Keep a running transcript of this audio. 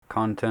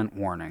Content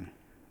warning.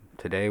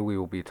 Today we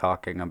will be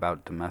talking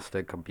about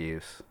domestic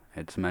abuse,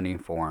 its many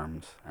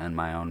forms, and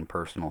my own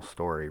personal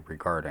story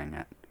regarding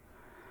it.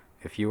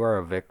 If you are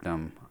a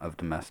victim of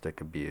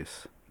domestic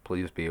abuse,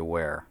 please be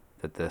aware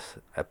that this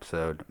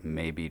episode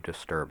may be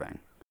disturbing.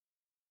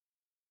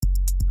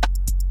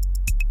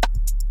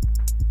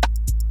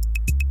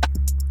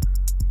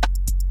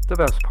 The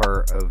best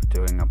part of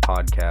doing a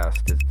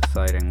podcast is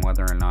deciding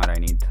whether or not I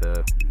need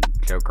to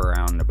joke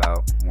around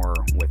about or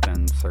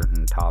within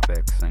certain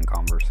topics and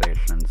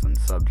conversations and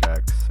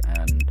subjects,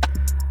 and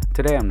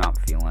today I'm not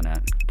feeling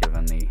it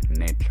given the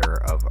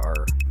nature of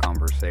our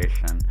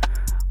conversation.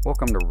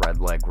 Welcome to Red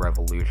Leg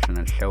Revolution,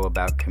 a show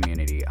about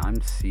community.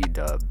 I'm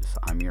C-Dubs,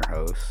 I'm your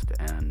host,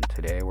 and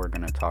today we're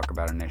going to talk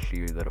about an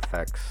issue that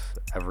affects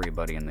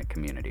everybody in the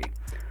community.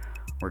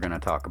 We're going to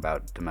talk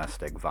about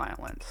domestic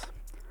violence.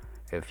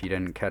 If you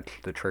didn't catch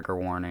the trigger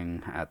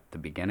warning at the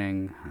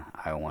beginning,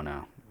 I want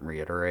to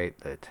reiterate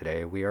that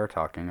today we are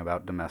talking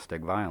about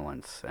domestic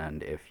violence,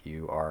 and if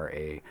you are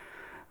a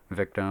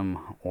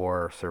victim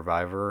or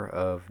survivor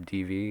of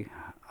DV,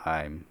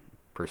 I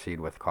proceed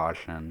with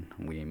caution.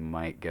 We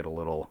might get a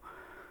little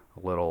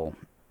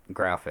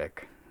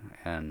graphic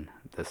in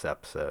this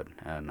episode,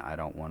 and I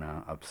don't want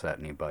to upset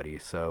anybody.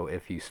 So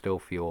if you still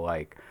feel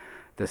like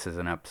this is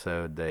an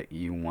episode that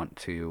you want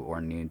to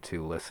or need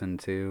to listen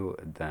to,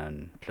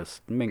 then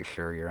just make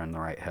sure you're in the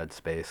right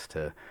headspace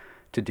to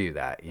do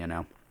that, you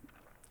know?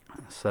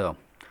 So,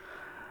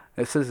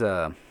 this is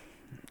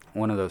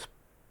one of those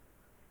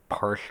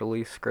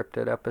partially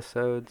scripted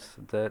episodes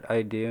that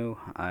I do.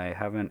 I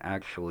haven't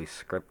actually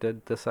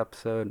scripted this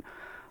episode.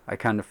 I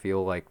kind of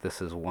feel like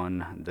this is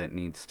one that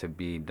needs to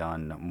be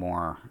done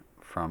more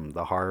from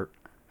the heart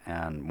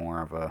and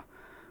more of a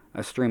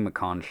stream of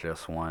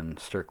conscious one,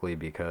 strictly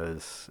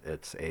because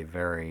it's a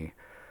very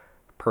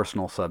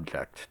personal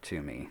subject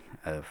to me,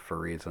 for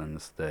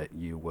reasons that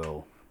you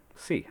will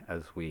see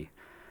as we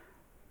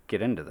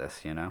get into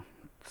this, you know?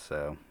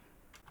 So,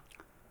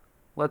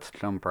 let's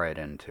jump right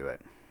into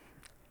it.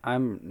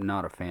 I'm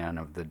not a fan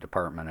of the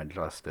Department of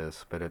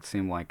Justice, but it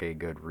seemed like a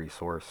good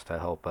resource to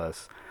help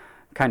us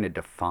kind of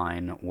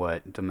define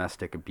what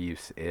domestic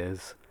abuse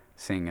is,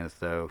 seeing as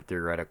though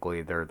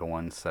theoretically they're the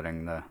ones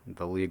setting the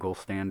legal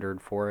standard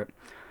for it.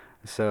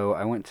 So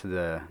I went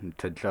to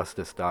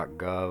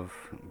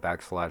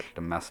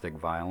justice.gov/domestic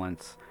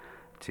violence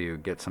to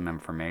get some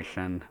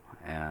information,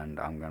 and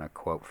I'm going to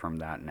quote from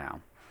that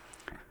now.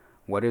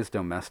 What is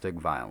domestic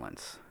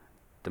violence?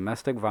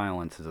 Domestic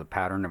violence is a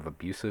pattern of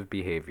abusive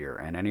behavior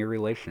in any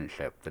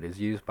relationship that is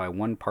used by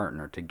one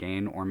partner to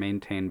gain or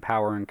maintain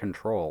power and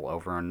control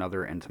over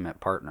another intimate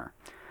partner.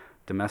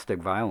 Domestic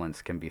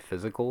violence can be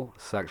physical,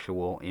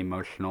 sexual,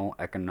 emotional,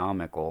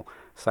 economical,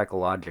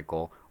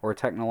 psychological, or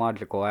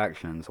technological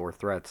actions or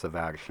threats of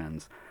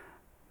actions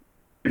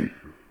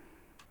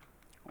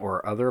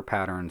or other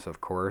patterns of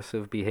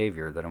coercive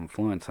behavior that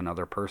influence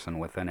another person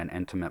within an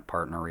intimate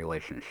partner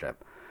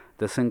relationship.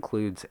 This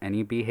includes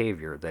any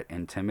behavior that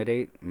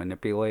intimidate,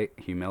 manipulate,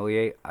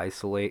 humiliate,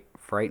 isolate,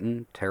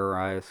 frighten,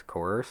 terrorize,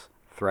 coerce,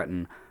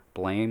 threaten,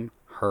 blame,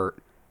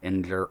 hurt,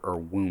 injure, or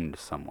wound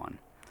someone.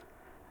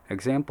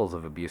 Examples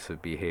of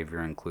abusive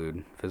behavior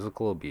include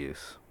physical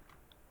abuse,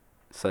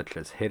 such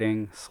as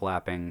hitting,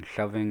 slapping,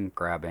 shoving,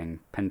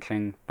 grabbing,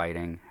 pinching,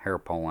 biting, hair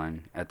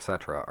pulling,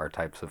 etc. are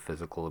types of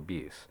physical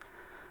abuse.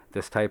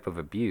 This type of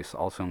abuse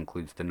also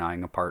includes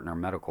denying a partner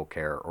medical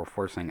care or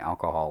forcing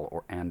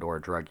alcohol and/or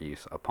drug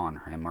use upon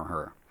him or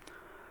her.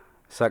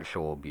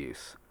 Sexual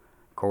abuse,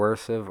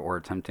 coercive or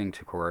attempting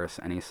to coerce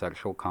any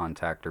sexual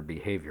contact or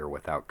behavior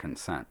without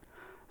consent.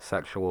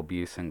 Sexual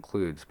abuse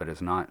includes, but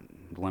is not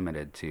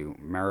limited to,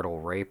 marital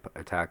rape,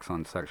 attacks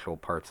on sexual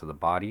parts of the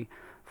body,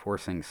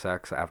 forcing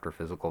sex after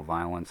physical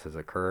violence has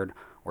occurred,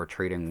 or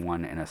treating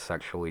one in a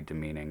sexually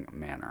demeaning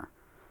manner.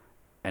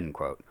 End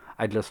quote.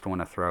 I just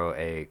want to throw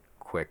a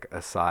quick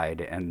aside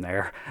in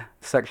there.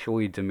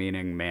 Sexually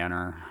demeaning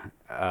manner,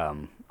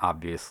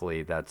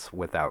 obviously that's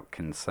without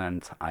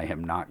consent. I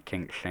am not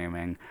kink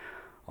shaming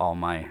all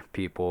my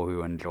people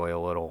who enjoy a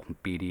little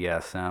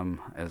BDSM,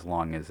 as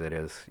long as it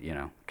is,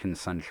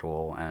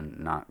 consensual and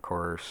not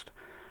coerced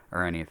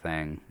or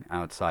anything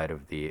outside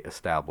of the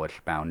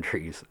established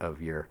boundaries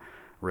of your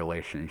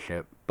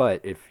relationship.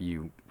 But if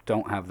you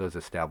don't have those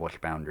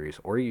established boundaries,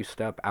 or you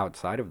step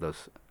outside of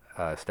those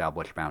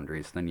established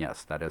boundaries, then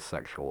yes, that is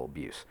sexual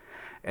abuse.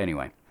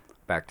 Anyway,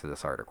 back to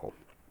this article.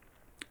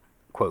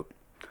 Quote,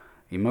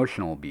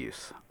 emotional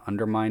abuse.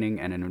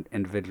 Undermining an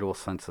individual's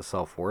sense of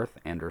self-worth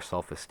and or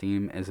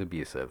self-esteem is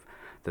abusive.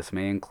 This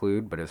may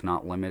include, but is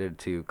not limited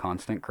to,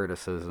 constant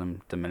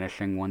criticism,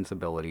 diminishing one's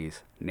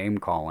abilities,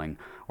 name-calling,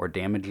 or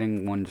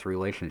damaging one's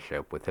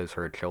relationship with his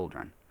or her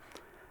children.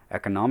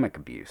 Economic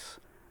abuse.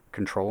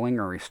 Controlling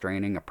or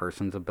restraining a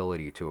person's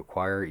ability to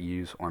acquire,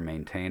 use, or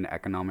maintain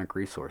economic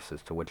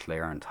resources to which they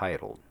are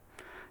entitled.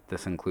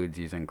 This includes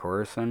using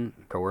coercion,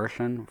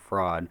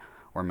 fraud,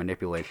 or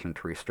manipulation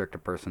to restrict a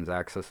person's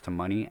access to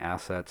money,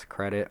 assets,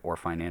 credit, or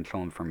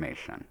financial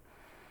information.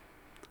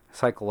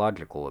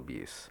 Psychological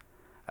abuse.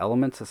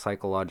 Elements of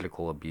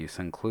psychological abuse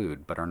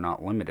include, but are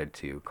not limited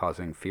to,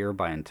 causing fear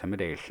by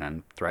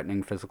intimidation,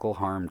 threatening physical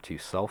harm to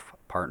self,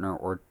 partner,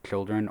 or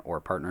children,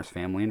 or partner's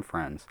family and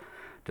friends,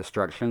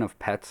 destruction of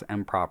pets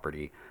and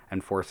property,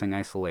 and forcing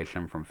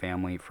isolation from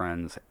family,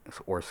 friends,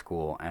 or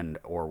school and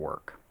or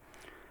work.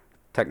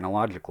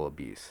 Technological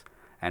abuse,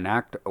 an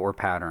act or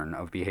pattern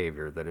of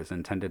behavior that is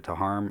intended to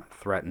harm,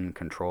 threaten,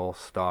 control,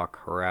 stalk,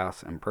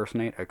 harass,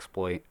 impersonate,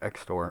 exploit,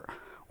 extort,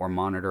 or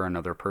monitor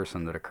another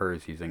person that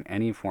occurs using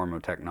any form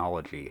of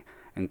technology,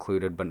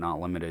 included but not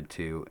limited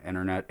to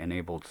internet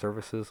enabled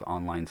services,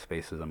 online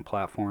spaces and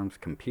platforms,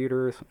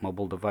 computers,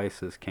 mobile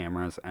devices,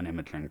 cameras, and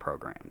imaging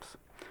programs.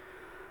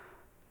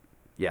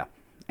 Yeah,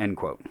 end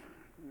quote.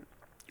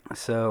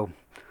 So,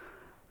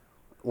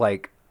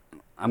 like,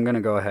 I'm going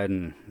to go ahead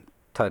and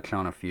touch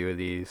on a few of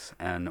these,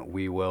 and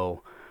we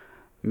will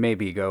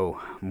maybe go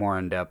more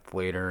in depth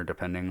later,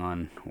 depending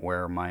on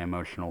where my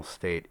emotional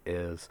state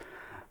is.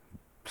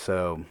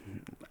 So,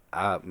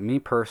 me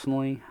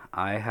personally,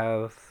 I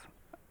have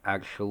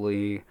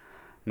actually,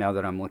 now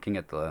that I'm looking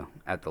at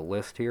the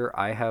list here,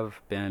 I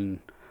have been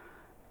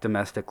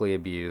domestically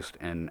abused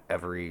in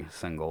every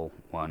single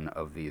one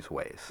of these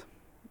ways.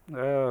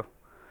 Uh,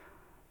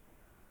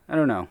 I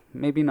don't know.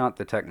 Maybe not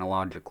the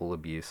technological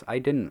abuse. I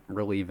didn't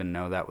really even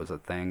know that was a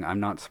thing. I'm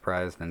not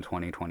surprised in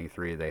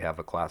 2023 they have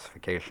a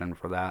classification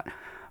for that.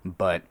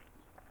 But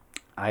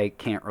I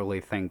can't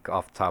really think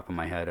off the top of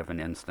my head of an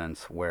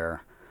instance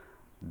where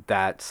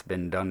that's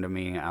been done to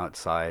me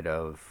outside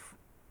of,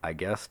 I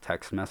guess,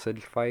 text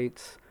message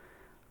fights.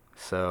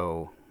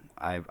 So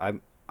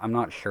I'm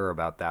not sure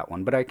about that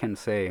one. But I can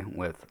say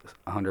with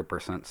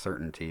 100%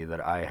 certainty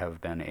that I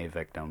have been a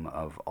victim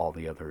of all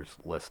the others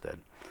listed.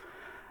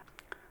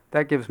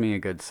 That gives me a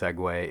good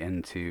segue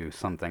into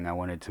something I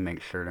wanted to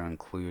make sure to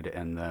include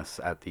in this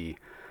at the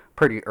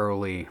pretty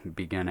early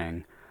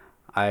beginning.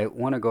 I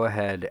want to go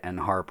ahead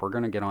and harp. We're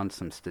going to get on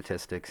some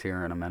statistics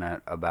here in a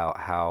minute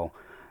about how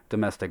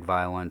domestic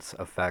violence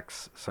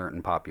affects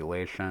certain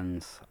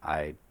populations.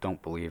 I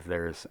don't believe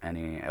there's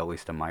any, at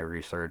least in my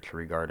research,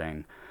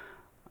 regarding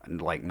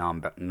like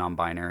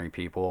non-binary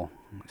people.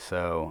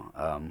 So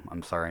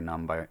I'm sorry,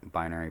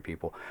 non-binary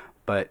people.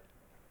 But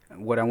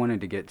what I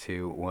wanted to get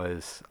to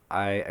was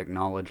I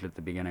acknowledged at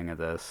the beginning of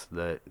this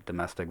that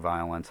domestic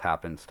violence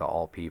happens to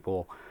all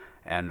people,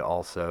 and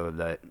also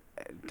that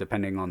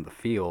depending on the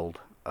field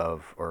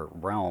of or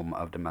realm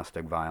of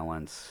domestic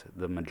violence,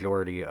 the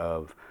majority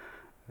of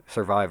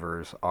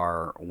survivors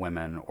are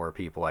women or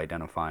people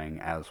identifying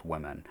as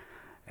women.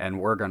 And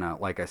we're going to,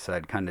 like I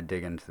said, kind of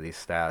dig into these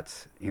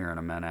stats here in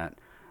a minute.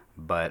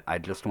 But I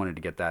just wanted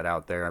to get that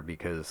out there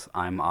because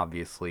I'm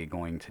obviously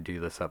going to do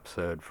this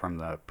episode from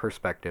the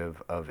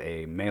perspective of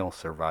a male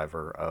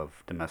survivor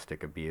of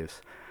domestic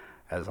abuse,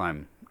 as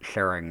I'm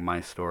sharing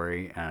my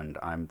story and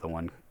I'm the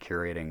one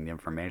curating the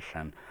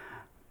information.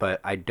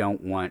 But I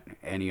don't want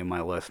any of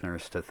my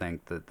listeners to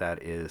think that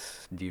that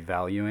is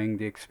devaluing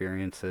the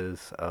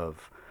experiences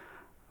of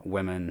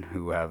women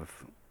who have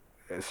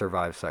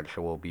survived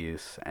sexual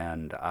abuse,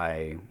 and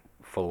I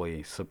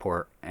fully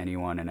support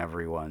anyone and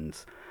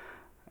everyone's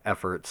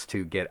efforts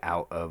to get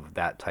out of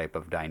that type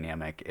of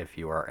dynamic if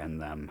you are in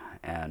them.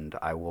 And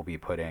I will be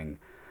putting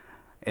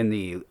in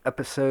the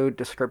episode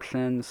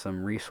description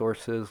some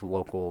resources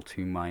local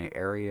to my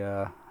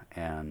area,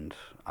 and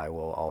I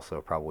will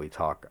also probably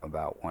talk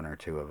about one or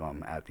two of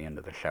them at the end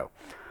of the show.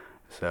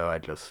 So I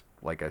just,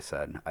 like I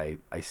said,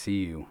 I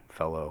see you,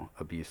 fellow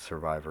abuse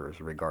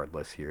survivors,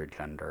 regardless of your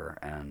gender,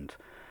 and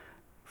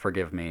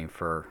forgive me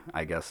for,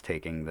 I guess,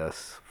 taking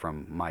this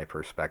from my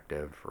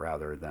perspective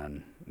rather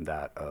than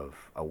that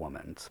of a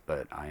woman's,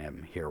 but I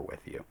am here with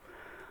you.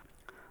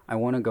 I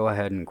want to go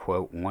ahead and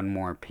quote one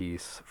more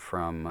piece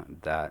from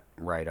that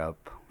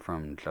write-up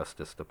from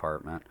Justice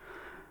Department.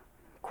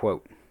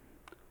 Quote,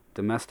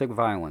 domestic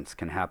violence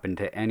can happen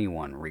to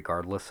anyone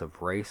regardless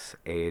of race,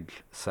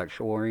 age,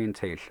 sexual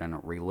orientation,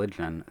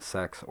 religion,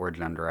 sex, or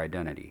gender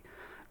identity.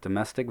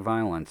 Domestic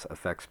violence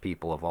affects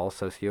people of all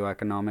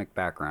socioeconomic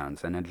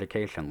backgrounds and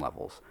education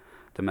levels.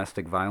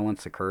 Domestic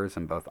violence occurs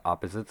in both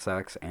opposite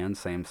sex and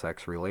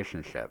same-sex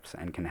relationships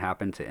and can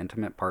happen to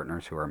intimate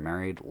partners who are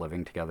married,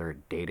 living together,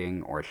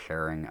 dating, or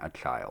sharing a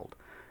child.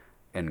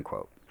 End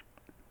quote.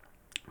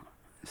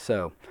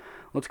 So,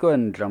 let's go ahead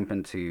and jump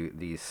into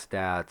these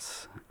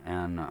stats,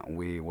 and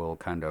we will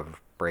kind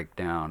of break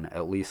down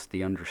at least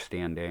the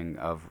understanding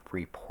of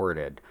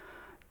reported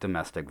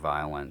domestic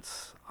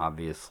violence.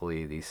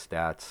 Obviously, these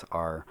stats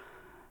are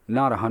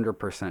not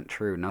 100%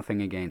 true.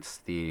 Nothing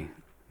against the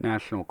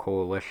National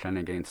Coalition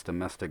Against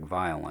Domestic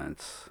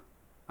Violence.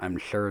 I'm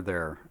sure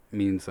their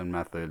means and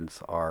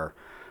methods are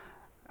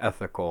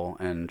ethical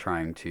in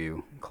trying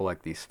to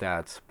collect these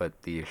stats,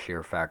 but the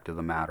sheer fact of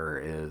the matter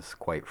is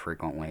quite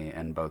frequently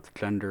in both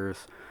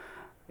genders,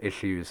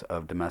 issues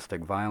of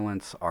domestic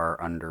violence are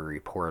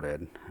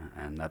underreported,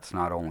 and that's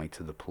not only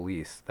to the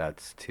police,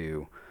 that's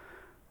to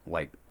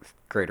like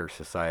greater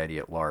society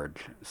at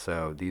large.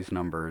 So these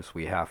numbers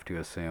we have to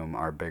assume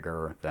are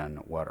bigger than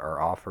what are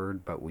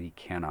offered, but we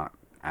cannot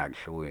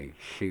actually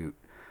shoot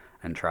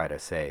and try to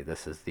say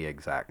this is the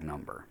exact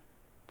number.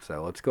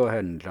 So let's go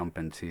ahead and jump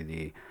into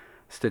the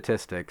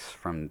statistics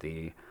from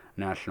the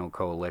National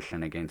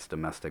Coalition Against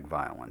Domestic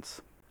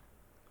Violence.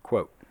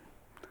 Quote,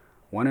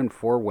 1 in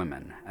 4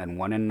 women and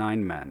 1 in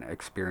 9 men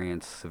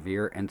experience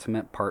severe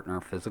intimate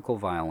partner physical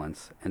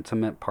violence,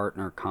 intimate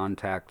partner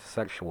contact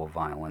sexual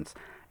violence,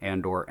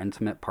 and or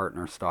intimate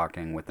partner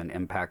stalking with an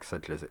impact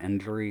such as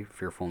injury,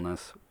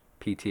 fearfulness,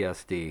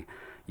 PTSD,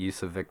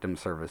 use of victim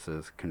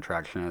services,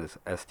 contraction of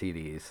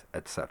STDs,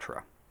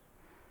 etc.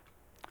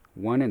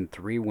 1 in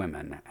 3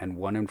 women and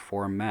 1 in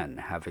 4 men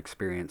have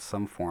experienced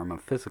some form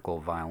of physical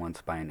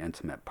violence by an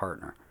intimate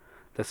partner.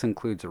 This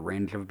includes a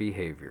range of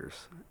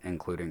behaviors,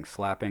 including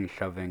slapping,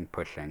 shoving,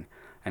 pushing,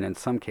 and in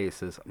some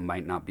cases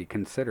might not be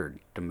considered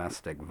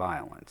domestic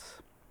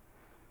violence.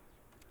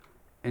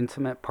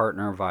 Intimate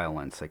partner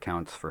violence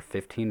accounts for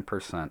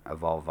 15%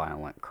 of all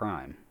violent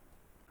crime.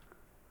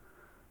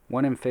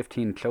 1 in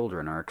 15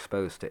 children are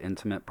exposed to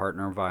intimate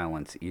partner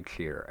violence each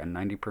year, and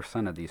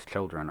 90% of these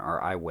children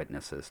are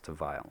eyewitnesses to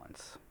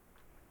violence.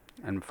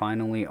 And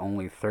finally,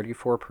 only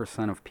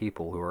 34% of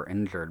people who are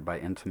injured by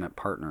intimate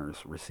partners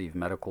receive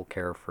medical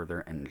care for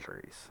their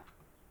injuries.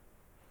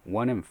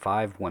 1 in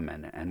 5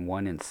 women and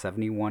 1 in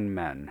 71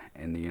 men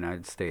in the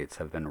United States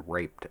have been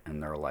raped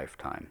in their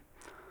lifetime.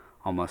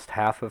 Almost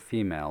half of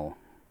female,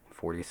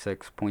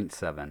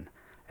 46.7,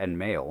 and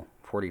male,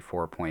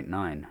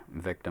 44.9,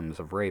 victims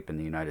of rape in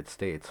the United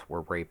States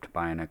were raped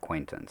by an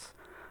acquaintance.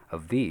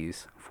 Of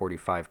these,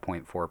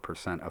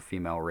 45.4% of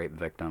female rape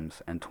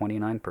victims and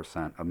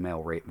 29% of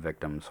male rape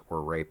victims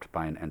were raped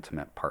by an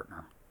intimate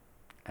partner.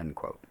 End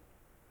quote.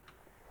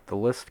 The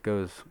list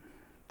goes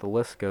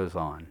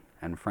on,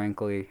 and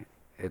frankly,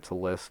 it's a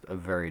list of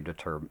very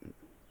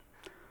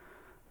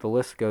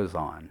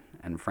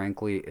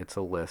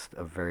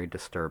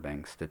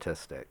disturbing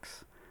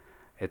statistics.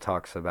 It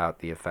talks about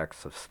the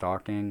effects of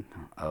stalking,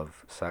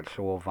 of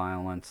sexual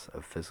violence,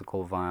 of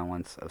physical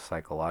violence, of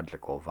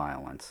psychological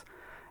violence.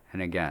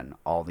 And again,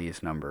 all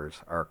these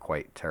numbers are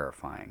quite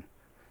terrifying.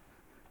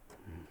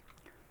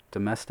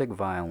 Domestic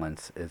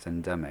violence is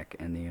endemic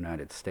in the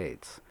United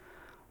States.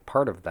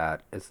 Part of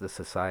that is the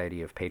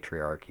society of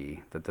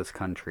patriarchy that this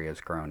country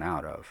has grown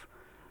out of.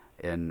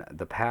 In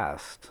the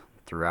past,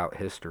 throughout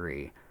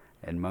history,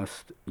 in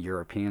most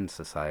European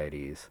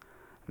societies,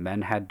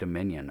 men had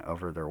dominion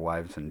over their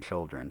wives and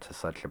children to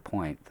such a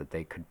point that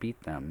they could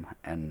beat them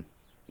and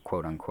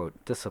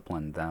quote-unquote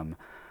discipline them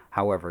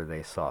however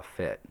they saw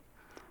fit.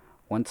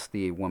 Once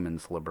the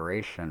women's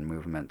liberation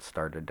movement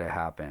started to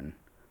happen,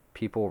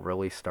 people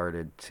really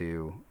started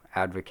to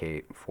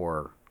advocate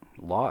for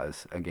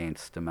laws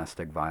against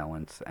domestic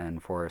violence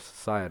and for a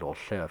societal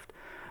shift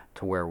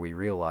to where we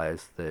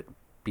realize that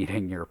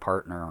beating your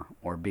partner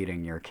or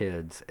beating your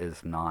kids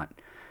is not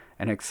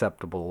an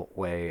acceptable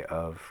way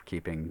of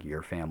keeping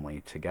your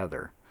family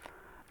together.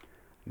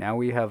 Now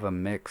we have a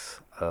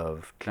mix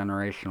of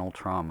generational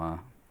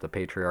trauma, the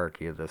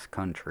patriarchy of this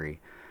country,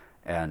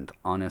 and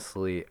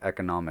honestly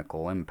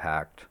economical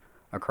impact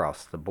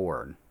across the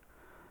board.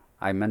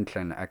 I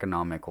mention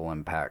economical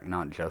impact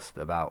not just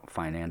about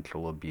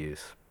financial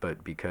abuse,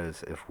 but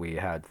because if we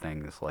had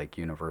things like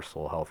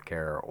universal health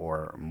care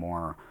or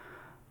more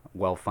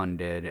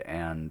well-funded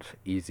and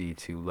easy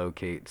to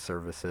locate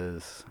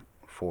services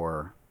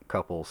for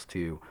couples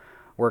to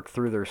work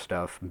through their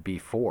stuff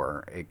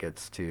before it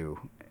gets to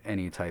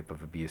any type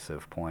of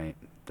abusive point,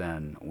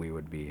 then we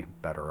would be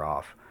better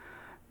off.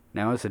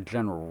 Now, as a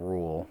general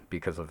rule,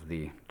 because of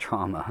the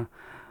trauma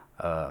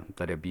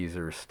that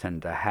abusers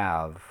tend to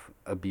have,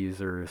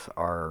 abusers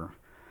are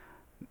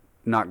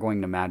not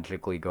going to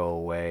magically go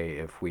away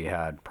if we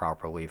had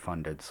properly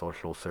funded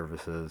social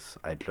services.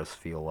 I just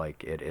feel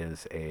like it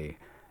is a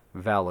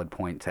valid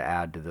point to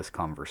add to this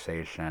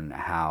conversation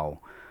how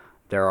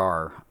there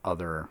are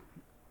other,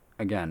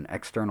 again,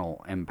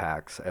 external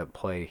impacts at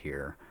play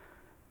here.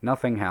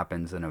 Nothing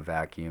happens in a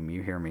vacuum.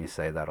 You hear me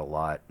say that a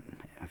lot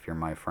if you're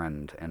my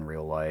friend in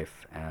real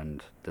life,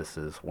 and this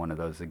is one of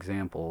those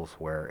examples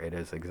where it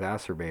is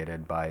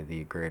exacerbated by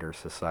the greater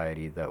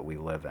society that we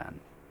live in.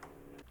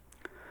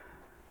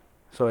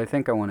 So I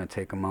think I want to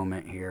take a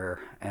moment here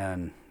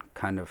and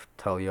kind of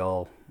tell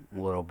y'all a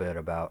little bit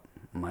about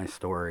my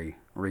story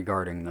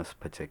regarding this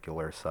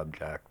particular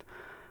subject.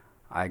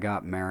 I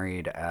got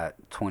married at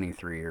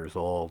 23 years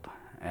old,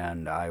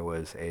 and I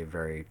was a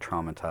very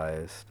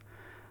traumatized,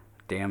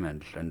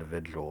 damaged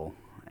individual,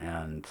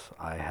 and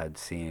I had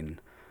seen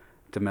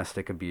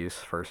domestic abuse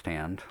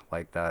firsthand,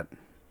 like that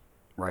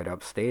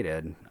write-up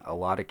stated. A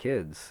lot of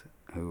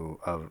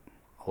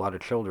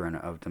children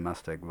of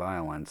domestic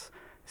violence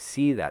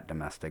see that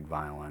domestic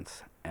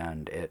violence,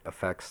 and it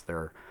affects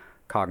their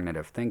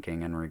cognitive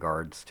thinking in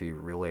regards to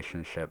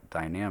relationship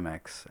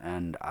dynamics,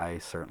 and I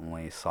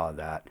certainly saw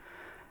that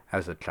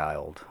as a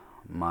child.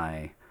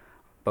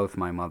 Both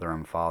my mother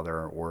and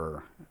father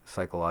were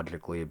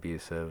psychologically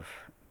abusive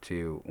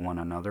to one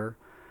another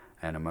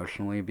and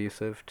emotionally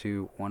abusive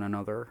to one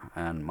another,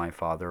 and my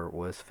father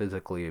was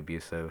physically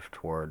abusive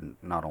toward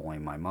not only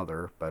my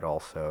mother but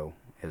also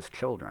his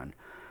children.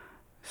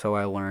 So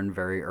I learned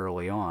very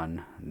early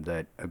on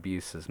that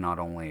abuse is not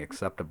only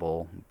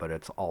acceptable, but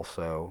it's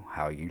also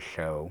how you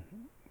show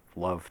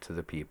love to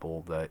the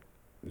people that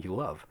you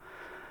love.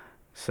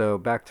 So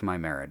back to my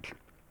marriage.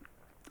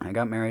 I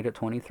got married at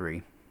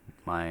 23.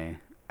 My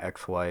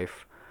ex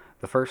wife,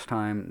 the first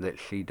time that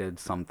she did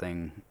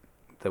something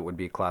that would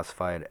be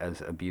classified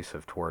as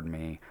abusive toward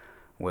me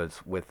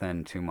was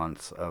within 2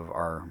 months of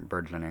our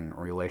burgeoning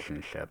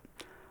relationship.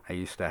 I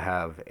used to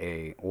have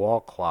a wall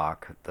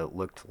clock that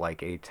looked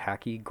like a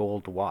tacky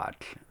gold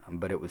watch,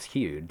 but it was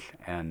huge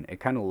and it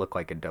kind of looked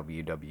like a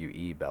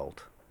WWE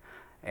belt.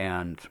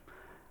 And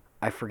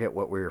I forget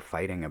what we were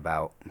fighting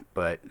about,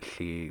 but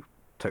she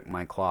took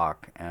my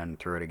clock and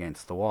threw it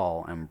against the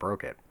wall and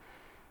broke it.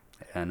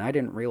 And I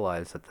didn't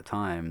realize at the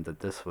time that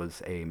this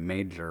was a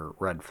major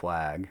red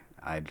flag.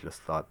 I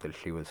just thought that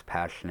she was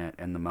passionate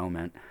in the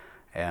moment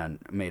and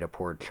made a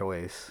poor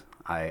choice.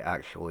 I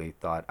actually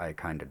thought I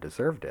kind of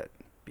deserved it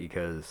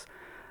because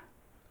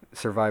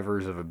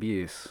survivors of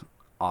abuse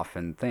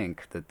often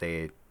think that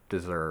they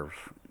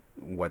deserve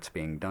what's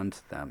being done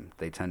to them.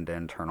 They tend to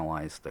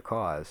internalize the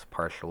cause,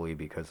 partially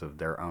because of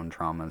their own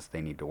traumas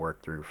they need to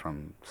work through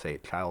from, say,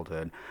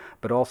 childhood,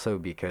 but also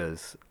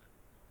because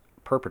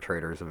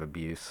perpetrators of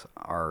abuse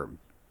are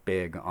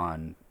big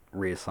on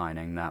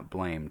reassigning that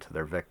blame to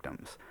their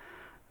victims.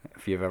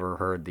 If you've ever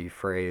heard the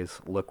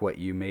phrase, look what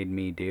you made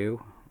me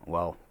do,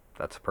 well,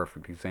 that's a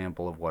perfect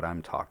example of what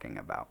I'm talking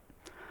about.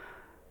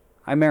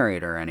 I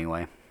married her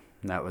anyway.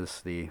 That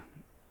was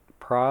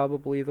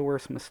probably the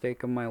worst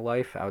mistake of my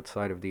life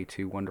outside of the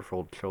two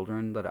wonderful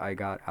children that I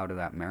got out of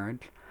that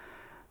marriage.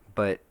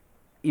 But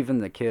even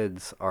the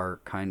kids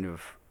are kind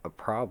of a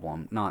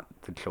problem. Not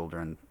the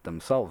children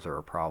themselves are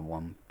a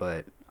problem,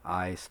 but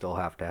I still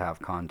have to have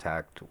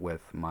contact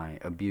with my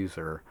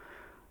abuser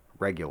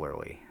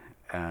regularly.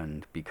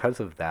 And because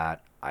of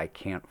that, I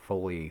can't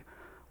fully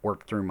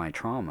work through my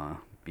trauma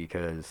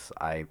because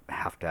I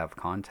have to have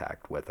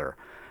contact with her.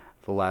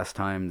 The last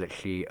time that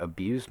she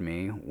abused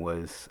me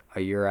was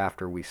a year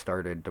after we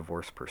started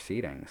divorce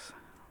proceedings,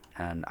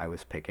 and I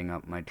was picking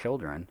up my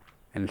children,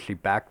 and she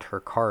backed her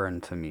car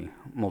into me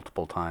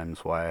multiple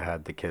times while I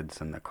had the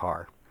kids in the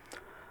car.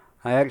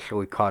 I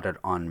actually caught it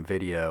on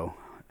video,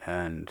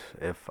 and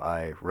if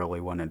I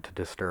really wanted to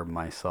disturb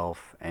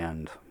myself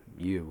and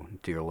you,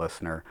 dear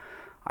listener,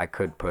 I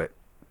could put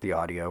the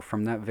audio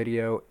from that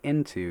video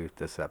into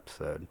this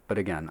episode. But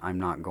again, I'm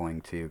not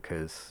going to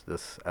because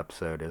this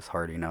episode is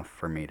hard enough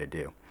for me to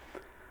do.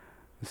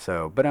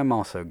 So, but I'm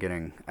also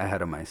getting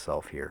ahead of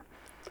myself here.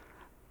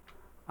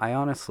 I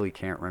honestly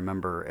can't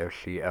remember if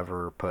she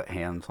ever put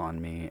hands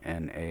on me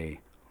in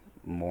a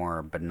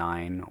more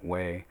benign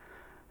way,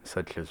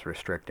 such as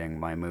restricting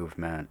my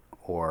movement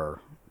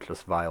or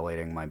just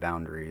violating my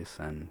boundaries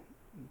and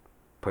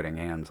putting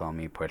hands on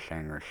me,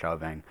 pushing or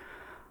shoving.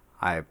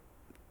 I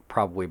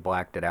probably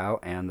blacked it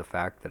out, and the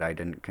fact that I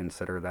didn't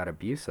consider that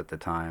abuse at the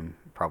time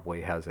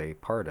probably has a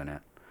part in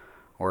it.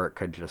 Or it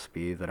could just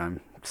be that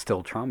I'm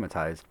still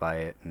traumatized by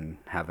it and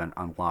haven't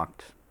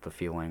unlocked the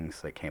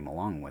feelings that came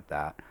along with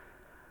that.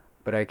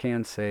 But I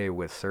can say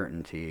with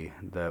certainty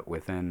that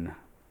within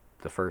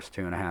the first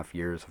 2.5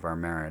 years of our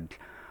marriage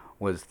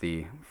was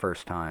the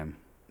first time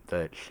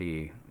that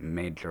she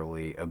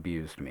majorly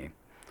abused me.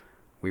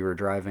 We were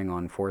driving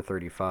on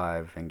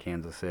 435 in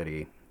Kansas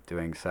City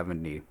doing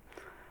 70,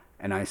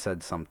 and I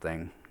said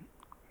something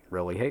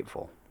really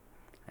hateful.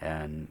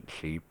 And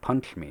she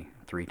punched me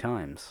 3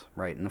 times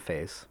right in the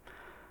face,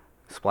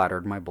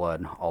 splattered my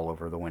blood all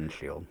over the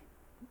windshield.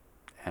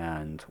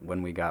 And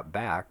when we got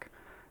back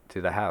to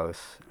the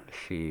house,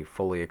 she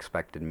fully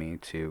expected me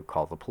to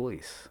call the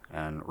police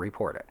and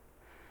report it.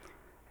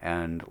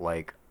 And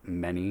like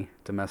many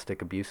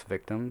domestic abuse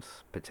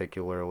victims,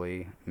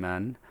 particularly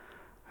men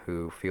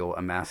who feel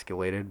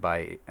emasculated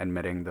by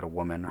admitting that a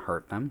woman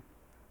hurt them,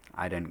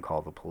 I didn't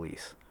call the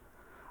police.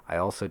 I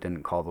also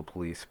didn't call the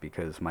police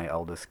because my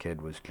eldest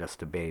kid was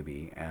just a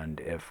baby, and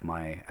if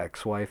my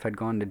ex-wife had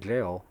gone to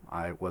jail,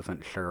 I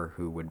wasn't sure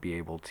who would be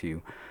able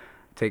to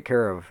take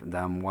care of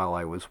them while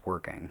I was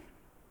working.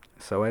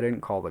 So I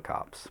didn't call the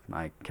cops.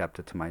 I kept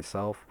it to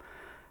myself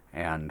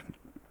and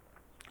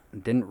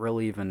didn't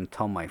really even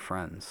tell my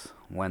friends.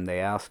 When they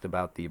asked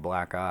about the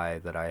black eye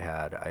that I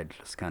had, I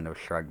just kind of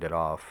shrugged it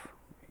off.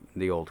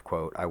 The old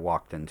quote, I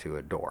walked into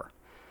a door,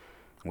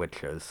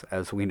 which is,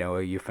 as we know,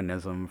 a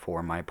euphemism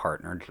for my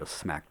partner just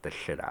smacked the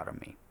shit out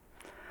of me.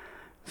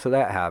 So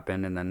that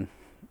happened, and then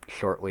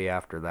shortly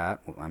after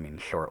that,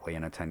 shortly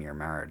in a 10-year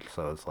marriage,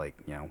 so it was like,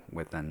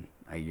 within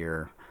a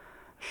year,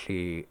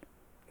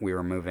 we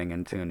were moving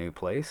into a new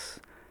place,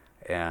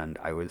 and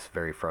I was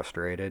very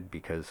frustrated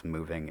because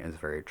moving is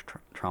very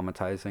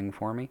traumatizing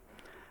for me,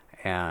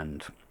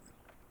 and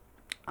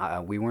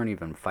we weren't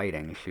even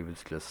fighting. She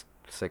was just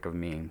sick of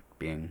me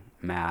being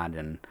mad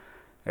and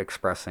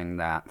expressing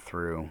that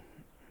through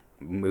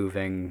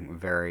moving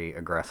very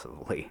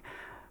aggressively,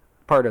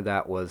 part of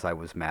that was I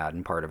was mad,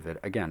 and part of it,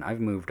 again, I've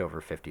moved over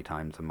 50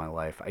 times in my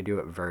life. I do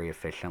it very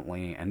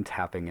efficiently, and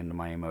tapping into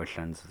my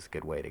emotions is a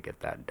good way to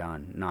get that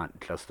done. Not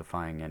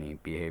justifying any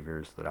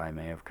behaviors that I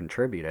may have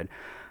contributed,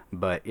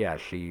 but yeah,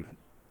 she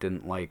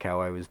didn't like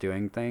how I was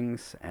doing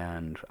things,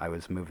 and I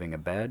was moving a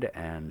bed,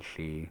 and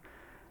she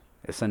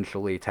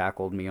essentially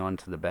tackled me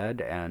onto the bed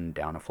and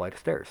down a flight of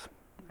stairs.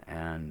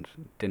 And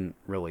didn't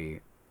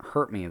really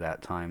hurt me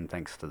that time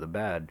thanks to the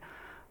bed,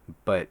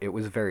 but it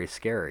was very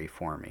scary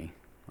for me.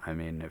 I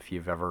mean, if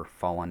you've ever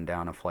fallen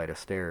down a flight of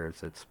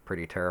stairs, it's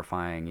pretty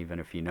terrifying even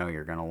if you know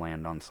you're going to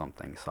land on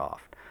something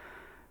soft.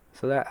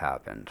 So that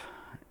happened.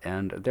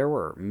 And there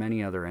were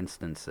many other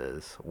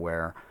instances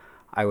where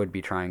I would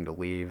be trying to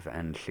leave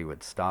and she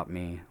would stop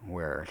me,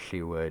 where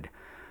she would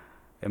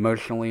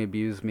emotionally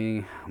abuse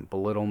me,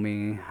 belittle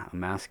me,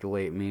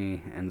 emasculate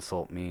me,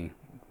 insult me,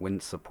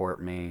 wouldn't support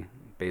me,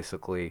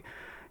 basically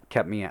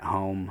kept me at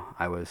home.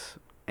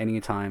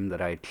 Anytime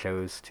that I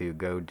chose to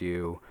go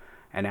do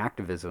an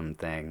activism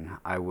thing,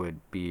 I would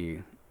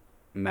be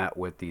met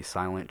with the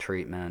silent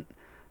treatment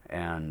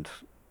and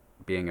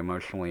being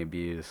emotionally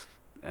abused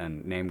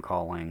and name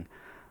calling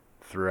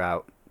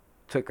throughout.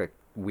 Took a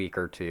week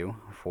or two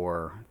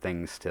for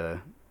things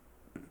to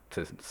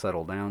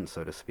settle down,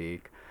 so to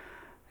speak.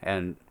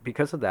 And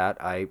because of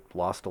that, I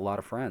lost a lot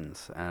of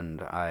friends,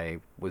 and I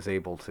was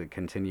able to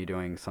continue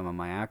doing some of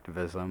my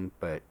activism,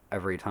 but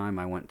every time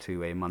I went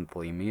to a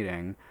monthly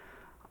meeting,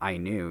 I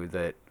knew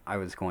that I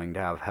was going to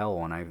have hell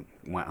when I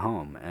went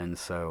home, and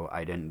so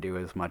I didn't do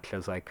as much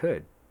as I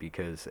could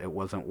because it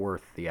wasn't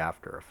worth the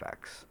after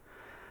effects.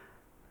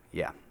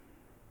 Yeah.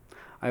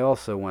 I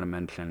also want to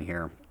mention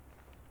here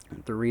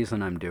the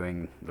reasons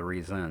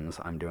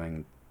I'm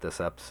doing this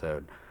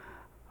episode.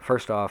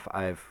 First off,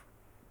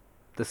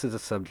 this is a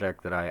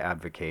subject that I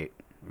advocate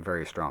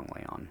very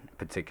strongly on,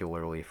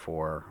 particularly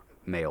for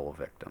male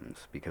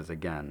victims, because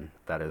again,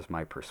 that is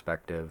my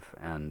perspective,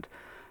 and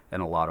in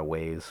a lot of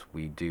ways,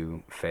 we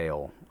do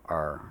fail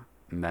our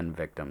men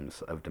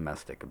victims of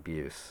domestic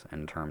abuse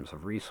in terms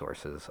of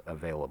resources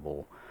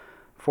available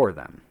for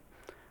them.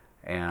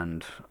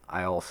 And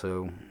I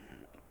also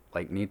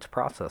need to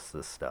process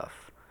this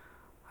stuff.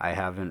 I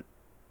haven't,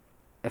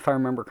 if I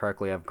remember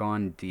correctly, I've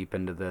gone deep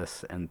into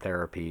this in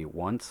therapy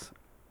once,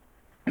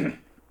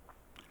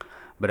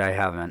 but I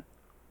haven't,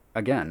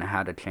 again,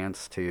 had a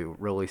chance to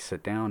really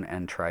sit down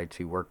and try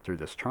to work through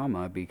this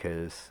trauma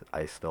because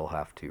I still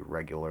have to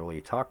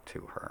regularly talk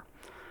to her.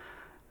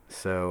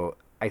 So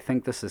I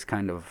think this is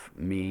kind of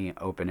me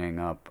opening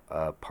up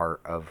a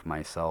part of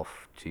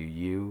myself to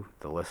you,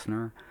 the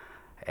listener,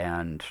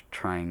 and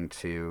trying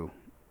to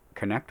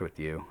connect with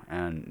you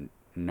and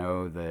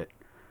know that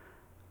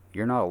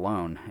you're not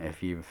alone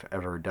if you've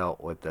ever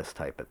dealt with this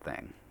type of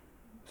thing.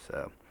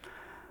 So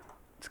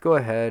let's go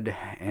ahead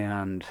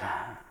and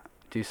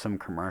do some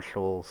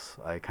commercials.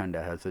 I kind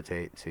of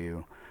hesitate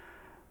to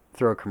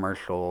throw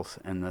commercials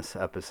in this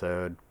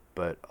episode,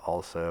 but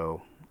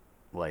also,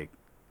 I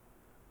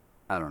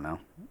don't know.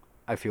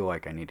 I feel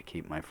like I need to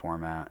keep my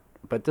format.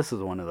 But this is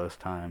one of those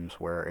times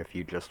where if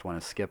you just want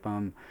to skip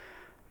them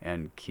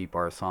and keep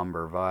our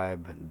somber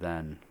vibe,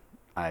 then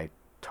I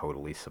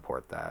totally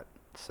support that.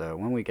 So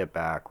when we get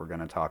back, we're going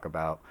to talk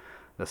about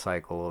the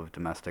cycle of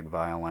domestic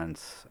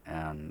violence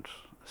and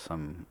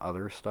some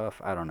other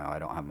stuff. I don't know. I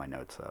don't have my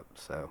notes up.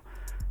 So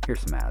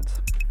here's some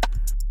ads.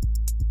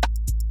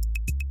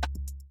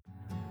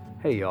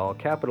 Hey y'all,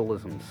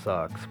 capitalism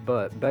sucks,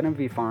 but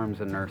Benavie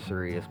Farms and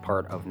Nursery is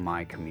part of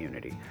my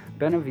community.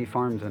 Benavie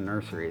Farms and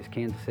Nursery is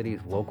Kansas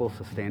City's local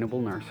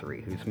sustainable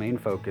nursery whose main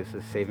focus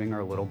is saving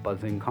our little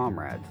buzzing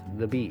comrades,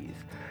 the bees.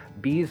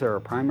 Bees are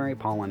a primary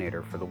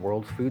pollinator for the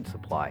world's food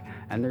supply,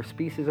 and their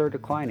species are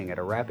declining at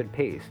a rapid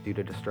pace due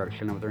to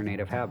destruction of their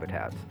native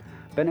habitats.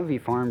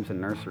 Benavie Farms and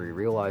Nursery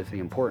realize the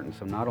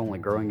importance of not only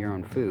growing your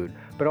own food,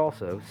 but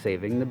also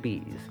saving the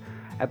bees.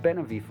 At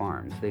Benavie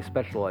Farms, they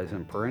specialize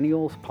in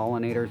perennials,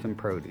 pollinators, and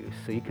produce,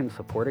 so you can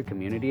support a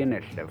community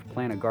initiative,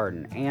 plant a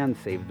garden, and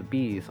save the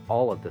bees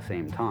all at the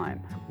same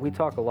time. We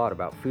talk a lot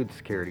about food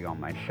security on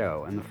my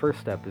show, and the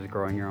first step is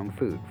growing your own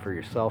food for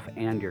yourself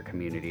and your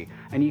community,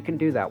 and you can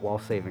do that while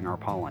saving our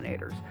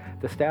pollinators.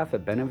 The staff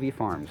at Benavie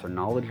Farms are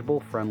knowledgeable,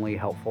 friendly,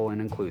 helpful,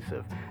 and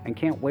inclusive, and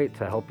can't wait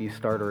to help you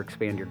start or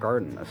expand your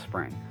garden this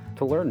spring.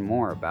 To learn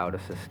more about a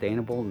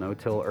sustainable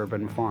no-till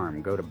urban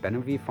farm, go to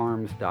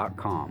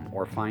benaviefarms.com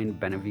or find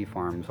Benavie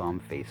Farms on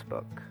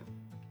Facebook.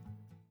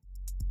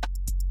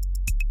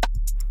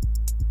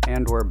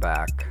 And we're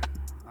back.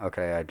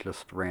 Okay, I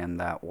just ran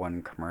that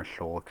one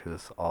commercial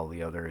because all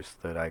the others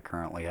that I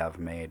currently have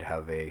made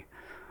have a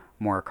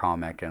more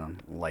comic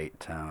and light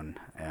tone,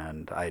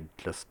 and I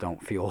just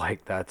don't feel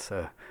like that's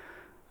a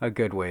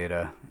good way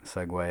to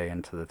segue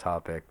into the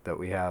topic that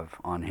we have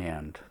on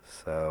hand.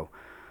 So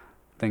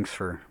thanks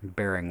for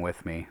bearing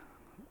with me.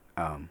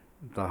 The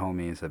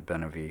homies at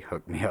Benavie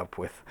hooked me up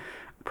with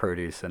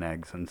produce and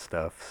eggs and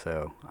stuff,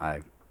 so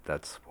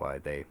that's why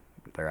their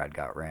ad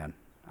got ran.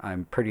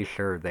 I'm pretty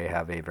sure they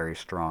have a very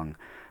strong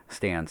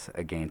stance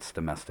against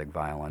domestic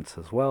violence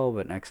as well,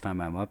 but next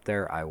time I'm up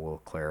there, I will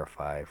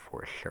clarify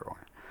for sure.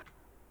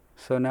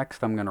 So,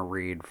 next, I'm going to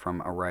read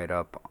from a write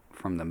up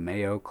from the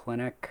Mayo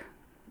Clinic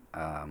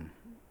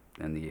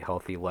in the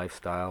Healthy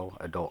Lifestyle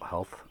Adult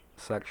Health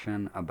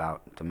section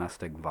about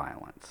domestic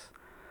violence.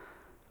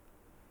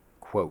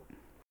 Quote,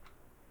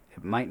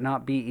 "It might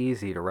not be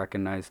easy to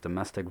recognize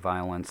domestic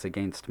violence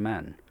against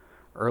men.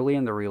 Early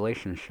in the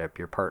relationship,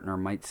 your partner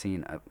might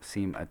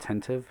seem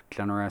attentive,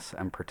 generous,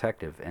 and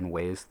protective in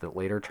ways that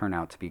later turn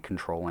out to be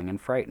controlling and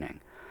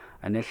frightening.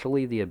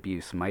 Initially, the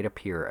abuse might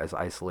appear as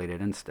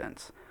isolated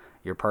incidents.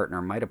 Your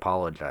partner might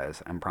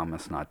apologize and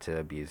promise not to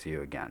abuse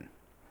you again."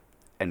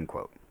 End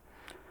quote.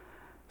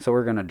 So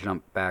we're going to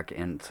jump back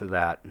into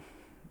that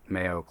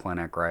Mayo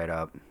Clinic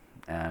write-up,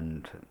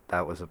 and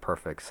that was a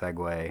perfect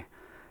segue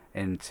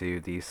into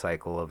the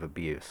cycle of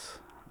abuse.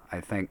 I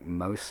think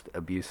most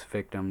abuse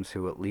victims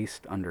who at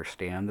least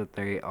understand that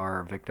they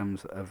are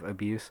victims of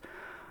abuse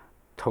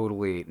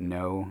totally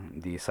know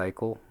the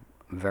cycle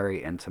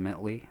very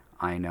intimately.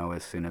 I know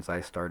as soon as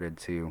I started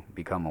to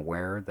become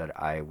aware that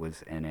I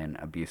was in an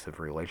abusive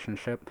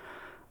relationship,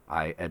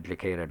 I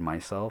educated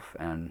myself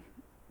and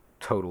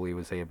totally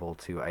was able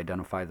to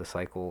identify the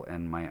cycle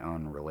in my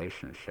own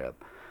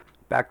relationship.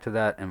 Back to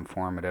that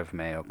informative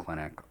Mayo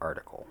Clinic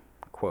article.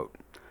 Quote,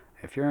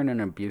 "If you're in an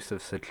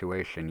abusive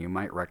situation, you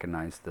might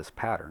recognize this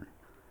pattern.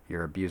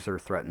 Your abuser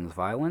threatens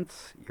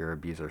violence, your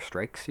abuser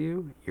strikes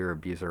you, your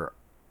abuser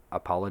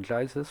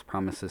apologizes,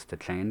 promises to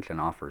change, and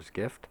offers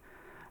gift,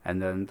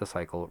 and then the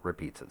cycle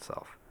repeats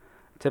itself.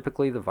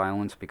 Typically, the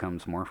violence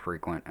becomes more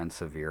frequent and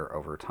severe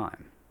over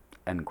time."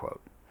 End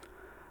quote.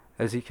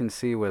 As you can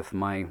see with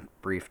my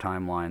brief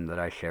timeline that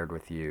I shared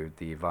with you,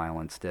 the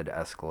violence did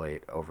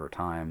escalate over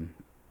time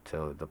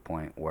to the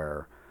point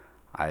where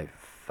I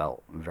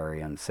felt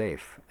very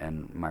unsafe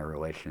in my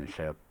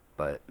relationship,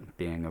 but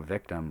being a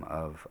victim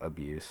of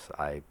abuse,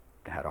 I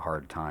had a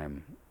hard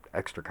time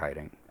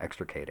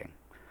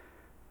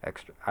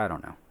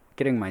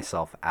getting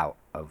myself out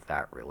of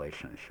that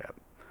relationship.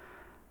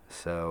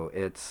 So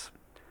it's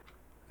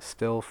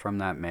still from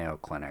that Mayo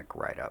Clinic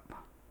write-up.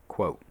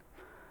 Quote,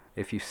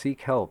 "If you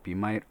seek help, you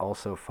might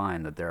also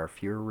find that there are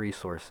fewer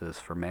resources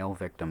for male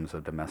victims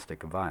of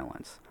domestic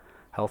violence.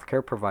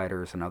 Healthcare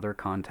providers and other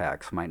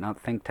contacts might not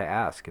think to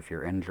ask if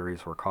your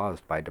injuries were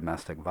caused by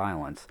domestic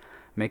violence,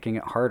 making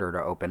it harder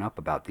to open up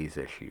about these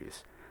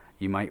issues.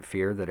 You might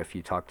fear that if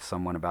you talk to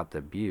someone about the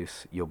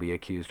abuse, you'll be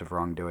accused of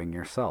wrongdoing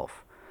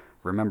yourself.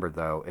 Remember,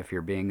 though, if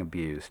you're being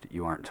abused,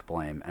 you aren't to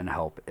blame and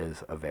help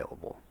is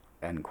available."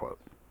 End quote.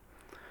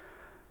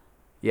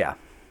 Yeah,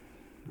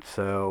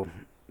 so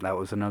that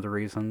was another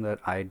reason that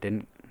I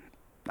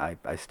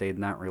stayed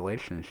in that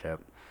relationship.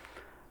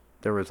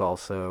 There was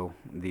also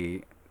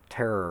the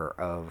terror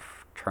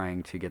of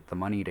trying to get the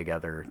money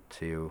together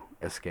to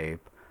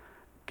escape,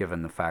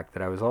 given the fact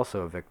that I was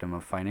also a victim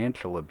of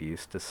financial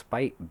abuse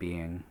despite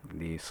being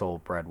the sole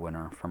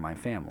breadwinner for my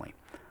family.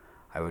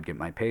 I would get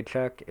my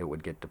paycheck, it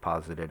would get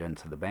deposited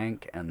into the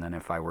bank, and then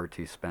if I were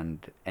to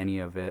spend any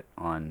of it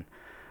on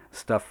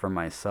stuff for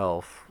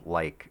myself,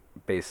 like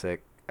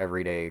basic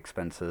everyday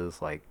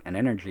expenses like an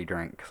energy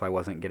drink because I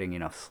wasn't getting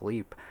enough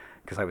sleep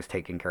because I was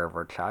taking care of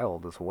our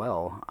child as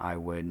well, I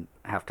would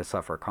have to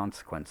suffer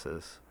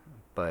consequences.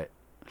 But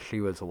she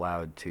was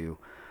allowed to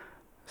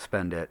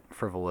spend it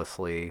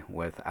frivolously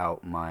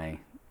without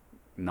my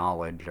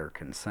knowledge or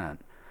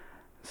consent.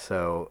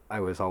 So I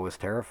was always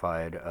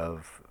terrified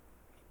of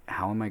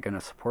how am I going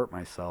to support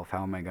myself?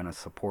 How am I going to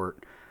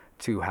support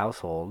two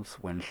households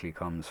when she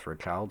comes for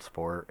child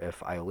support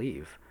if I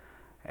leave?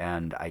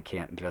 And I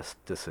can't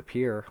just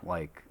disappear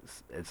like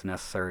it's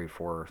necessary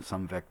for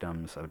some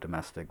victims of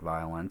domestic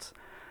violence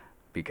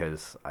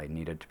because I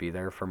needed to be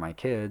there for my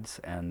kids,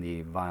 and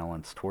the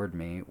violence toward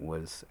me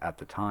was, at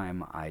the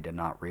time, I did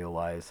not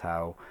realize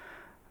how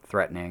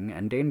threatening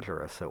and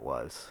dangerous it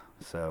was.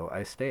 So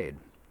I stayed.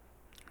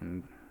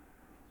 And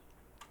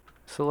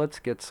so let's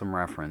get some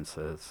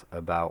references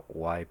about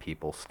why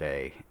people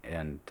stay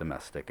in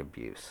domestic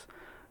abuse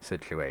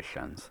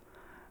situations.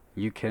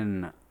 You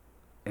can,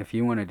 if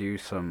you want to do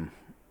some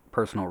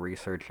personal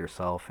research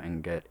yourself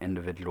and get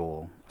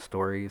individual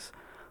stories,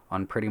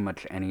 on pretty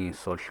much any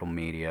social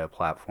media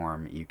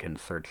platform, you can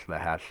search the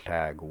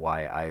hashtag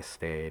why I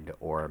stayed,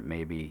 or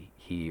maybe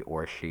he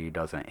or she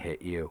doesn't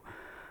hit you,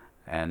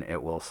 and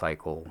it will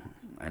cycle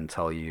and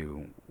tell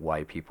you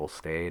why people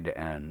stayed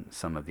and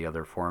some of the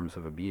other forms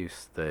of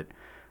abuse that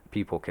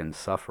people can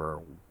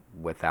suffer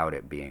without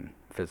it being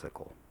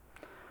physical.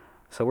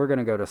 So we're going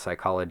to go to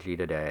Psychology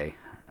Today,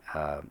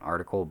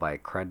 article by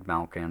Craig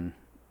Malkin,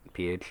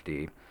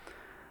 PhD,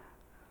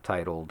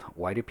 titled,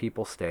 "Why Do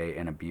People Stay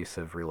in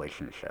Abusive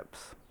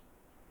Relationships?"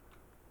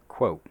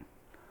 Quote,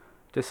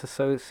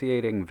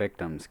 "Disassociating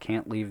victims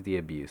can't leave the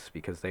abuse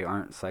because they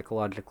aren't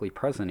psychologically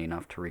present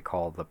enough to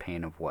recall the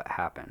pain of what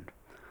happened.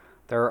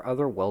 There are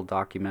other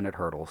well-documented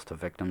hurdles to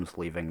victims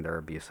leaving their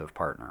abusive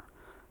partner.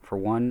 For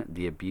one,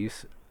 the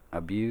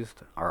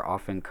abused are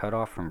often cut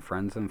off from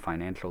friends and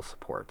financial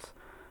supports.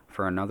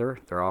 For another,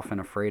 they're often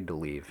afraid to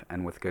leave,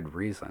 and with good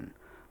reason.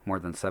 More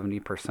than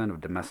 70%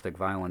 of domestic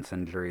violence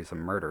injuries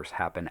and murders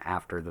happen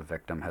after the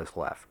victim has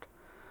left.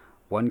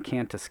 One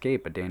can't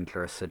escape a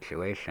dangerous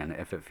situation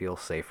if it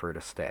feels safer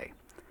to stay.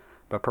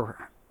 But,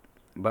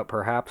 but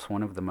perhaps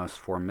one of the most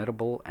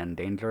formidable and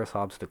dangerous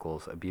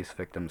obstacles abuse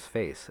victims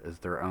face is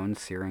their own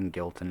searing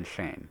guilt and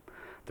shame.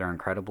 They're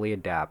incredibly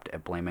adept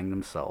at blaming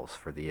themselves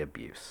for the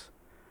abuse.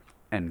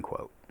 End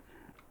quote.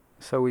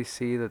 So we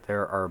see that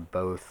there are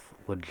both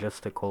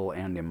logistical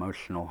and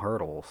emotional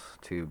hurdles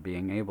to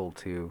being able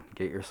to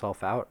get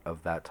yourself out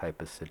of that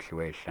type of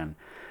situation,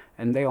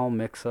 and they all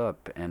mix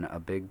up in a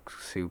big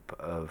soup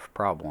of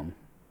problem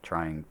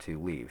trying to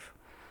leave.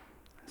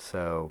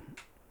 So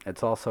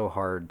it's also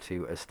hard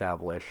to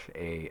establish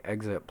a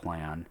exit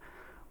plan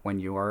when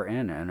you are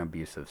in an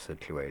abusive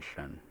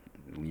situation.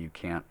 You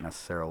can't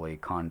necessarily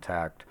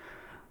contact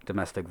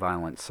domestic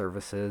violence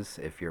services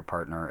if your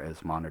partner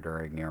is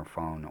monitoring your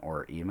phone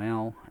or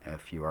email.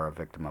 If you are a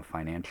victim of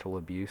financial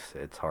abuse,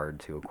 it's hard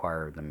to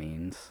acquire the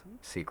means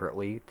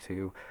secretly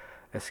to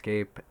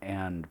escape,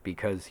 and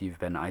because you've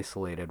been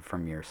isolated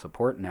from your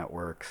support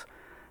networks,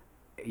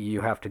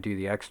 you have to do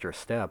the extra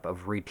step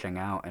of reaching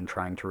out and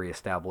trying to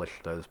reestablish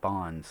those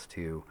bonds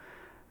to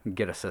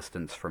get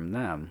assistance from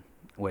them,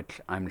 which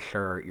I'm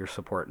sure your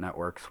support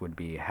networks would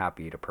be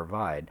happy to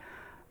provide.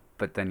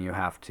 But then you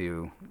have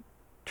to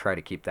try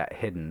to keep that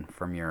hidden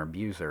from your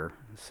abuser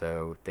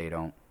so they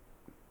don't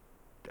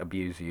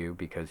abuse you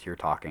because you're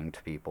talking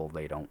to people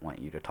they don't want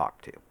you to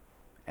talk to.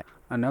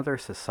 Another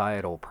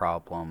societal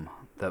problem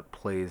that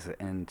plays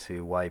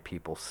into why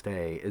people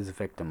stay is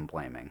victim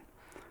blaming.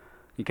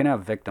 You can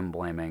have victim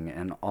blaming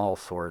in all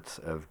sorts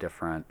of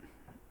different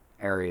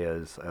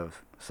areas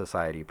of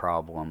society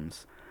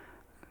problems,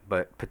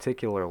 but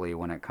particularly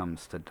when it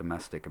comes to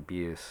domestic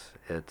abuse,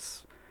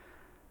 it's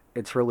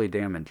really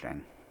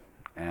damaging.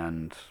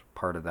 And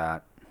part of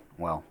that,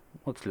 well,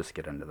 let's just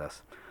get into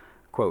this.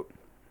 Quote,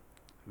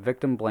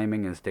 victim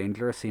blaming is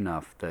dangerous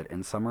enough that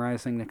in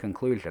summarizing the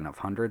conclusion of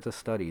hundreds of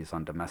studies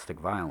on domestic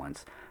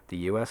violence, the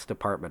U.S.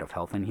 Department of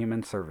Health and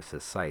Human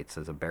Services cites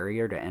as a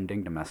barrier to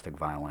ending domestic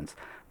violence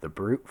the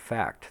brute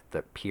fact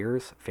that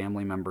peers,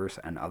 family members,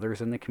 and others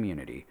in the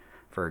community,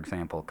 for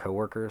example,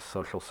 coworkers,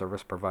 social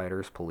service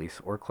providers, police,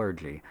 or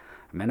clergy,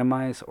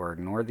 minimize or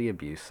ignore the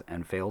abuse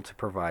and fail to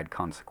provide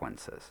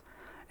consequences.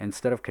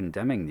 Instead of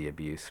condemning the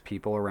abuse,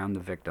 people around the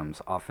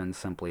victims often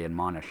simply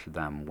admonish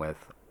them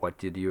with, "What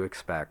did you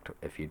expect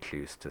if you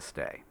choose to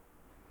stay?"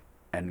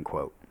 End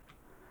quote.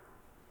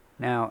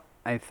 Now,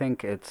 I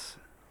think it's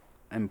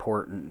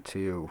important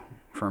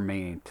for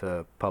me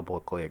to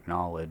publicly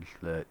acknowledge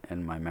that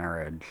in my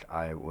marriage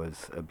I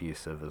was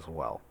abusive as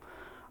well.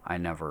 I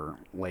never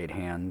laid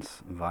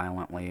hands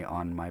violently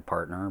on my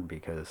partner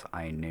because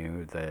I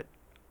knew that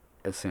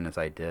as soon as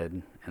I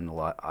did, in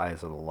the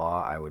eyes of the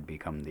law, I would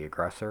become the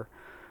aggressor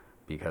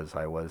because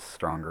I was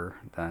stronger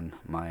than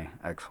my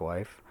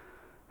ex-wife,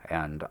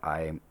 and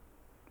I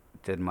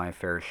did my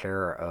fair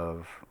share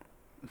of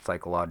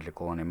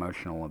psychological and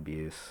emotional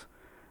abuse,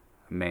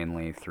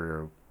 mainly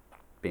through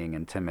being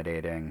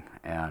intimidating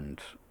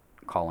and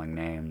calling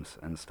names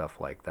and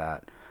stuff like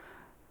that.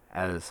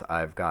 As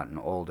I've gotten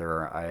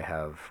older, I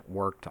have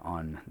worked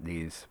on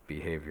these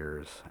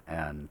behaviors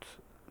and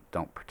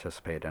don't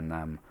participate in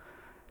them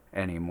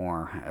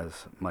anymore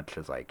as much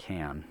as I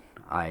can.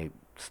 I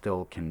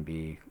still can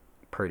be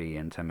pretty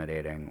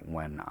intimidating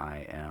when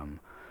I am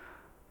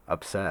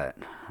upset,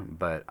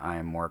 but I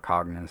am more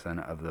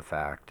cognizant of the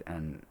fact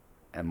and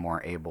am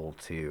more able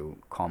to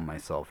calm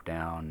myself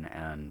down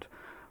and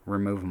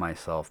remove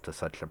myself to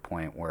such a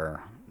point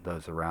where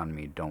those around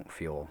me don't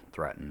feel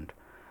threatened.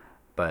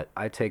 But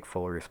I take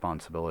full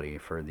responsibility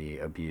for the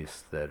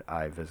abuse that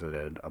I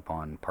visited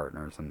upon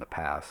partners in the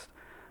past.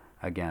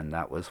 Again,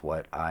 that was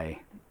what I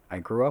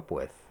grew up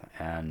with,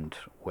 and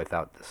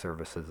without the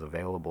services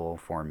available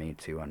for me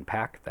to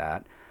unpack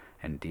that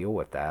and deal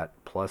with that,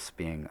 plus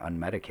being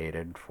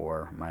unmedicated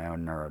for my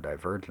own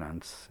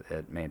neurodivergence,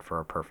 it made for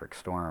a perfect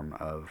storm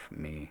of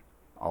me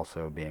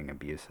also being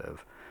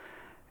abusive.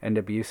 And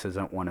abuse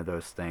isn't one of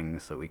those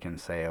things that we can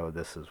say, oh,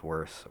 this is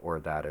worse or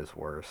that is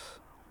worse.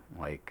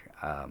 Like,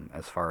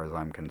 as far as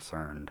I'm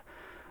concerned,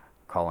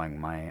 calling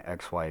my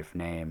ex-wife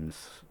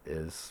names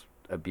is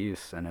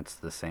abuse, and it's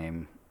the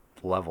same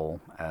level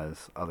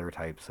as other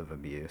types of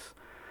abuse.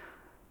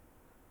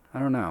 I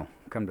don't know,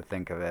 come to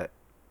think of it,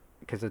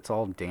 because it's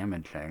all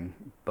damaging,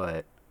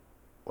 but,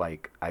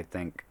 like, I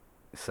think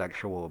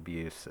sexual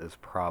abuse is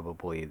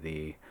probably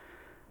the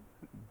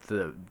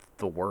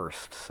the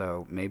worst.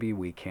 So maybe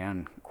we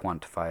can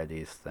quantify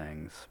these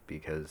things,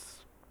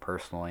 because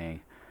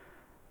personally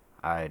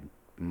I'd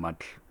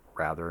much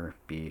rather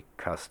be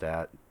cussed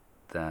at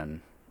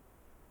than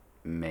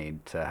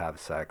made to have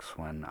sex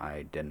when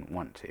I didn't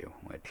want to,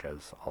 which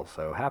has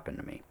also happened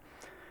to me.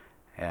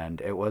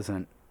 And it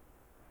wasn't,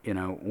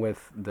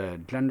 with the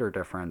gender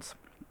difference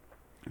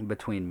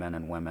between men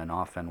and women,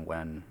 often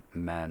when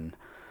men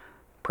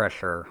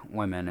pressure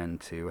women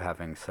into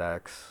having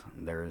sex,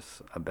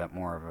 there's a bit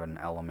more of an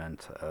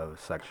element of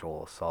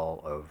sexual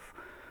assault, of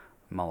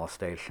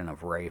molestation,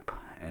 of rape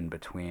in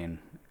between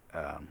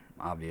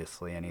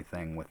Obviously,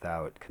 anything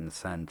without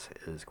consent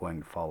is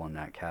going to fall in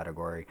that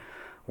category.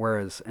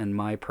 Whereas in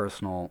my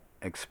personal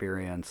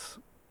experience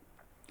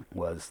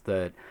was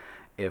that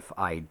if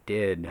I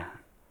did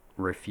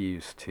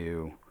refuse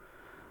to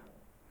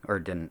or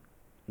didn't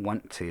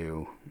want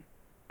to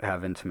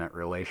have intimate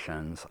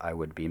relations, I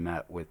would be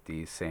met with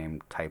the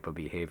same type of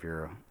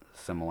behavior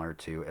similar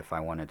to if I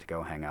wanted to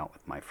go hang out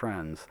with my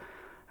friends.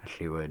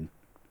 She would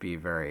be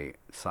very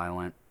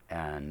silent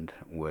and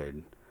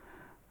would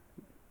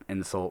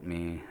insult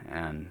me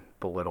and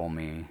belittle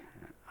me.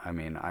 I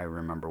mean, I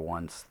remember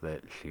once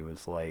that she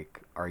was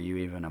like, "Are you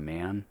even a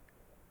man?"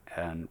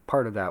 And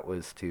part of that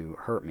was to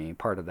hurt me.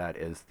 Part of that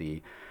is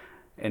the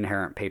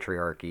inherent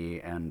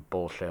patriarchy and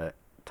bullshit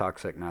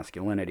toxic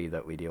masculinity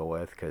that we deal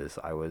with because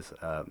I was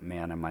a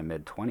man in my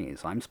mid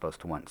 20s. I'm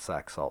supposed to want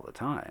sex all the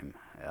time.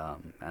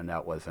 And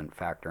that wasn't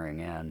factoring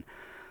in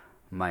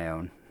my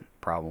own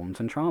problems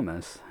and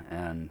traumas.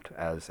 And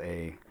as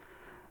a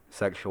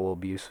sexual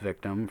abuse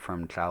victim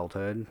from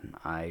childhood,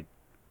 I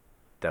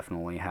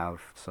definitely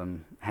have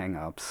some hang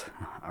ups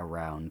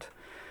around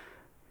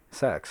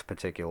sex,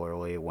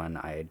 particularly when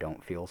I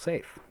don't feel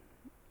safe.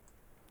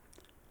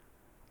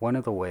 One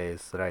of the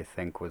ways that I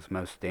think was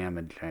most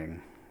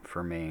damaging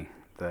for me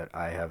that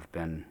I have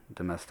been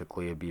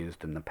domestically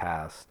abused in the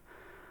past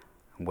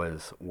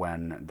was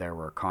when there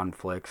were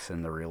conflicts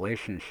in the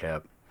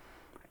relationship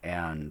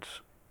and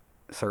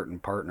certain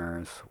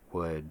partners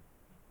would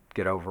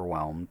get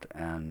overwhelmed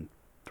and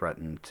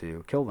threaten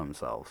to kill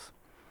themselves.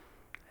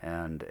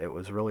 And it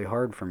was really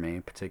hard for me,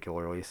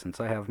 particularly since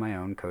I have my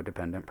own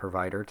codependent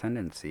provider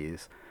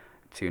tendencies,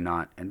 to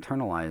not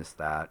internalize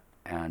that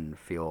and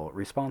feel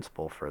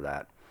responsible for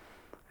that.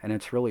 And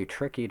it's really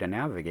tricky to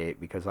navigate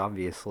because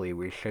obviously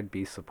we should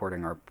be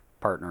supporting our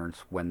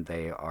partners when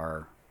they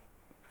are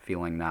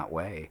feeling that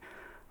way.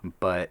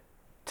 But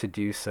to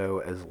do so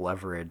as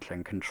leverage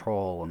and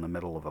control in the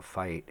middle of a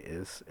fight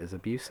is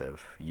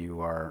abusive.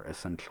 You are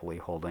essentially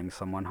holding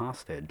someone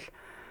hostage.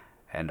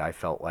 And I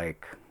felt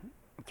like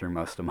through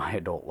most of my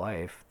adult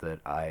life that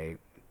I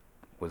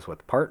was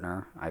with a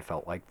partner, I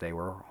felt like they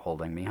were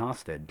holding me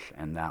hostage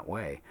in that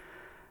way.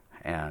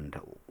 And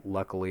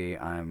luckily,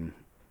 I'm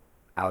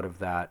out of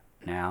that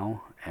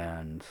now,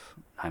 and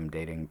I'm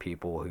dating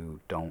people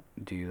who don't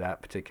do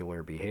that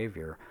particular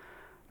behavior.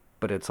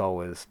 But it's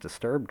always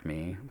disturbed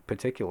me,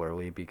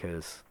 particularly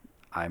because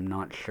I'm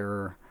not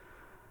sure,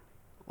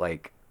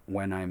 like,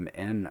 when I'm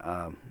in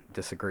a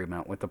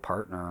disagreement with a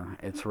partner,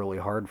 it's really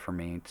hard for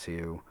me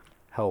to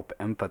help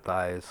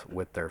empathize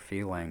with their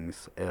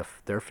feelings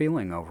if they're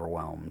feeling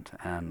overwhelmed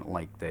and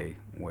like they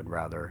would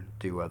rather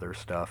do other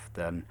stuff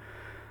than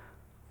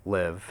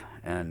live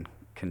and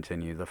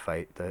continue the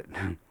fight that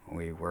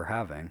we were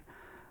having.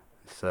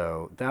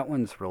 So that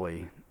one's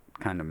really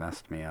kind of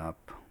messed me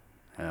up.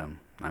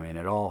 I mean,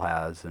 it all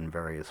has in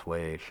various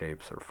ways,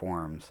 shapes, or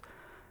forms,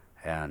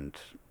 and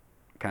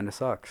kind of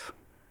sucks.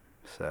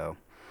 So,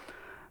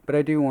 but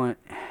I do want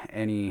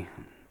any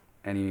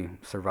any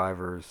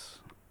survivors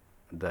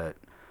that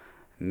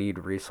need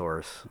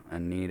resource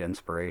and need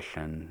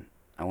inspiration.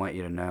 I want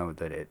you to know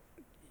that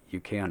you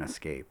can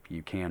escape.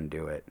 You can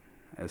do it.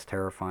 As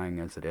terrifying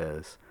as it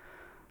is,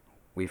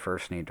 we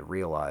first need to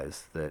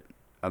realize that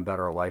a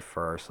better life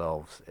for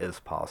ourselves is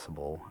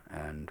possible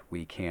and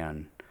we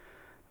can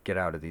get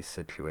out of these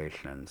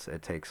situations.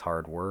 It takes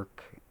hard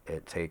work,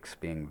 it takes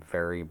being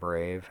very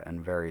brave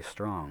and very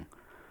strong,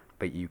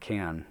 but you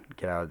can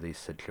get out of these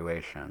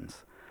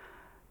situations.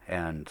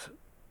 And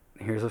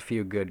here's a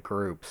few good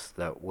groups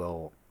that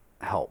will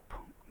help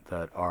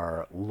that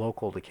are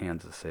local to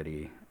Kansas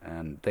City,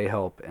 and they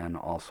help in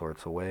all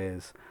sorts of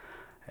ways.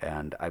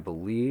 And I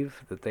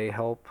believe that they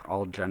help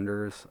all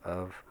genders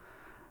of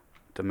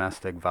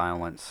domestic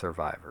violence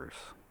survivors.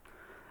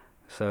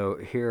 So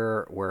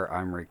here where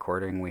I'm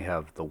recording, we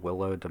have the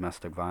Willow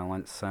Domestic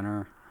Violence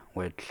Center,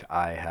 which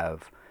I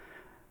have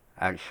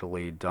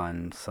actually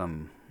done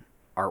some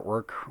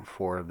artwork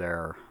for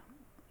their,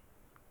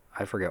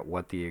 I forget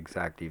what the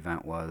exact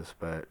event was,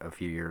 but a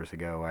few years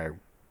ago I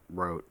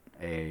wrote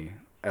a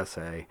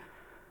essay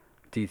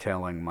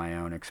detailing my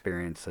own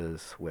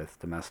experiences with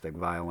domestic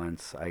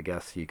violence. I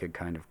guess you could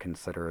kind of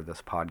consider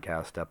this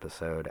podcast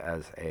episode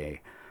as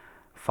a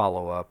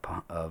follow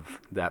up of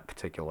that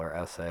particular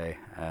essay,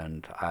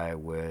 and I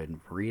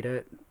would read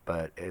it,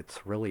 but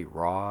it's really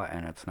raw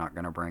and it's not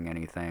going to bring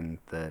anything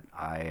that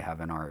I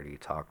haven't already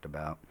talked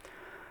about.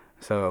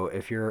 So,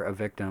 if you're a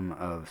victim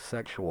of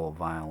sexual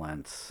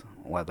violence,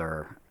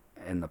 whether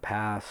in the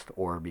past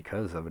or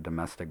because of a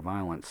domestic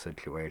violence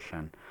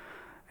situation,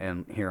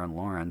 and here in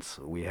Lawrence,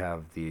 we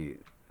have the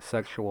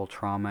Sexual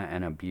Trauma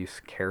and Abuse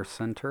Care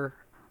Center,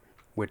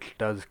 which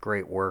does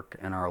great work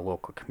in our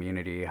local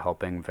community,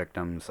 helping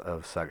victims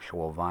of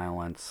sexual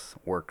violence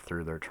work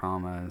through their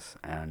traumas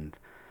and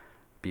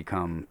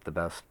become the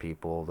best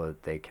people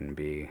that they can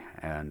be.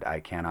 And I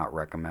cannot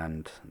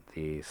recommend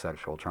the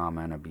Sexual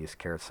Trauma and Abuse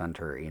Care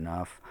Center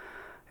enough.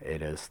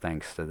 It is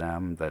thanks to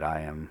them that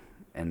I am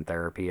in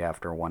therapy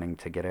after wanting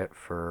to get it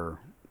for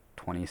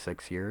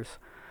 26 years.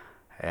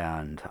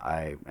 And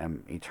I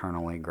am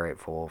eternally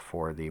grateful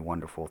for the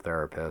wonderful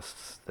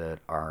therapists that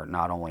are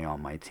not only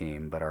on my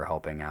team but are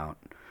helping out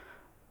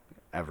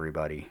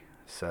everybody.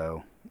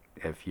 So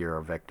if you're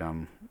a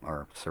victim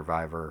or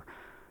survivor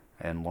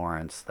in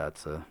Lawrence,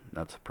 that's a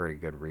pretty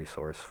good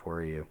resource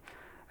for you.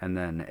 And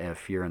then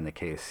if you're in the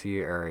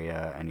KC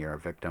area and you're a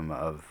victim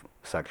of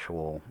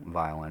sexual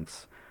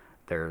violence,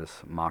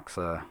 there's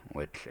Moxa,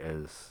 which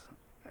is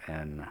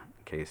in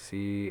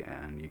KC,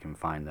 and you can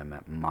find them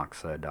at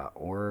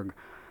moxa.org.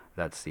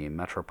 That's the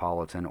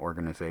Metropolitan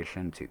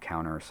Organization to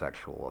Counter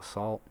Sexual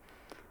Assault.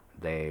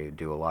 They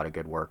do a lot of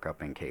good work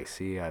up in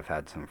KC. I've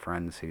had some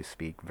friends who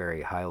speak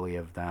very highly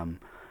of them,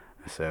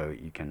 so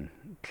you can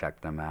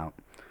check them out.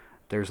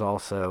 There's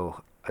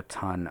also a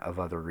ton of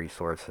other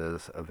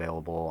resources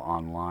available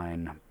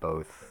online,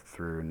 both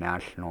through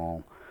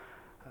national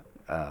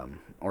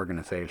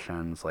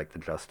organizations like the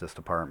Justice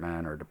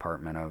Department or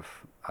Department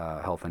of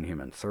Health and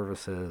Human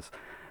Services.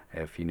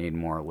 If you need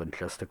more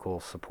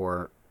logistical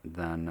support,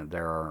 then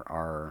there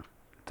are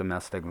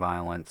domestic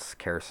violence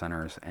care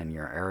centers in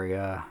your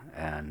area,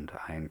 and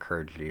I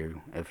encourage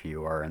you, if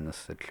you are in this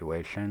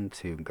situation,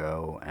 to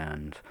go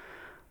and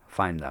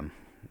find them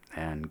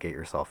and get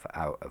yourself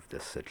out of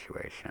this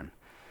situation.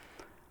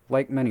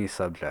 Like many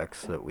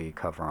subjects that we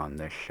cover on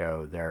this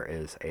show, there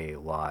is a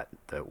lot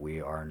that we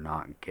are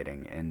not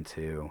getting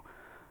into.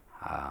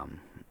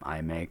 I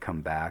may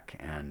come back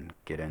and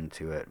get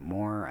into it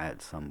more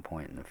at some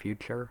point in the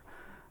future,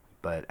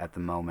 but at the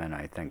moment,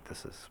 I think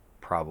this is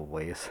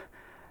probably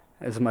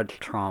as much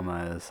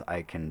trauma as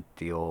I can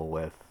deal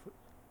with,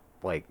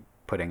 like,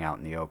 putting out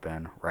in the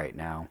open right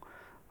now.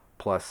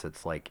 Plus,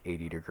 it's like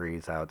 80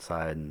 degrees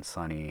outside and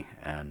sunny,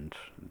 and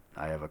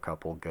I have a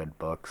couple good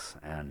books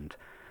and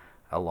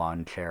a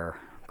lawn chair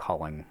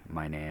calling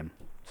my name.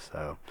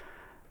 So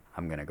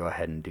I'm going to go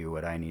ahead and do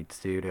what I need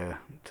to do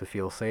to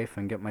feel safe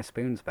and get my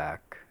spoons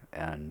back.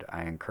 And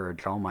I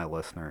encourage all my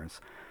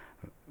listeners,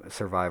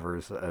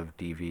 survivors of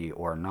DV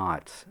or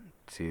not,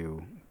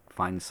 to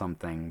find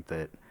something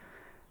that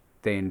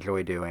they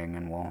enjoy doing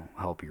and will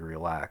help you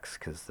relax,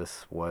 because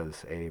this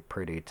was a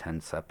pretty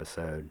tense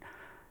episode,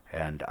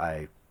 and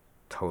I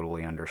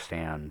totally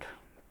understand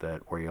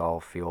that we all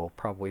feel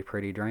probably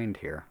pretty drained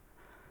here.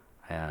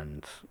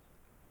 And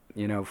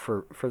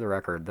for the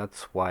record,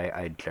 that's why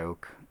I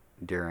joke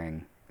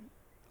during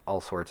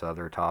all sorts of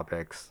other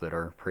topics that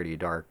are pretty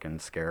dark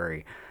and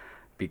scary,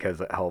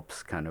 because it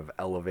helps kind of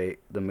elevate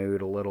the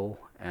mood a little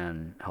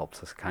and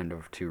helps us kind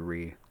of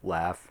to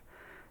laugh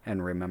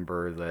and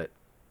remember that,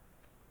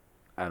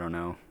 I don't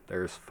know,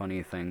 there's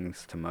funny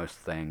things to most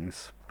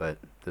things, but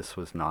this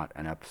was not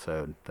an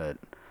episode that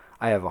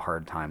I have a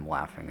hard time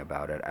laughing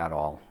about it at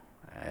all.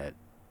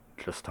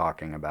 Just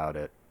talking about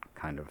it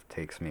kind of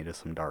takes me to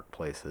some dark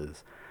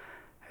places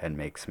and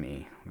makes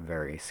me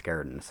very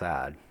scared and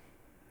sad.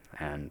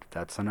 And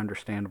that's an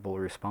understandable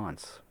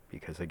response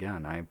because,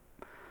 again,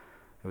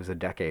 it was a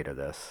decade of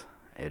this.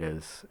 It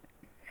is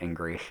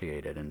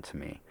ingratiated into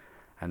me.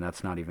 And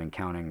that's not even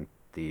counting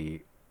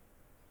the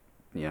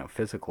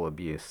physical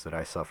abuse that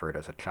I suffered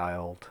as a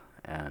child.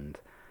 And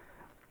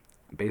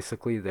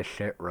basically, this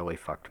shit really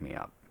fucked me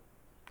up.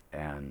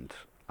 And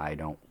I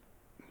don't,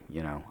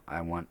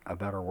 I want a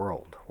better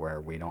world where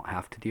we don't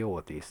have to deal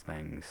with these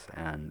things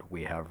and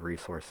we have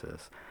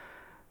resources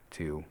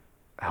to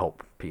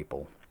help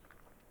people.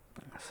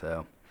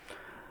 So,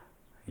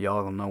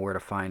 y'all know where to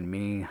find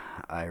me.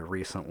 I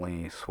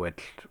recently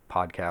switched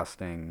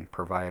podcasting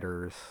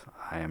providers.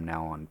 I am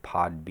now on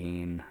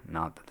Podbean.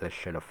 Not that this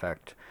should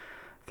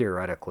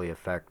theoretically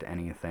affect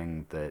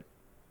anything that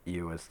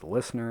you as the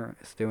listener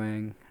is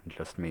doing. It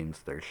just means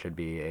there should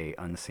be a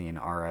unseen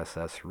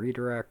RSS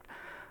redirect,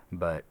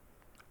 but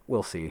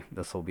we'll see.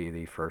 This will be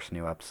the first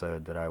new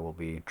episode that I will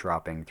be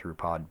dropping through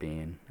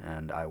Podbean,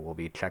 and I will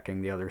be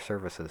checking the other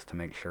services to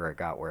make sure it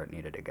got where it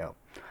needed to go.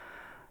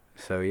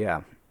 So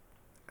yeah,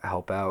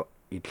 help out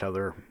each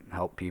other,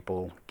 help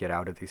people get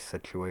out of these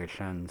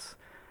situations.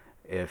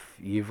 If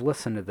you've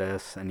listened to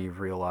this and you've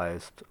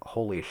realized,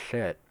 holy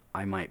shit,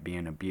 I might be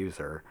an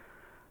abuser,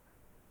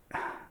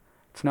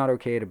 it's not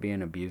okay to be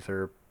an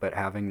abuser, but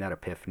having that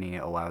epiphany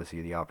allows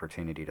you the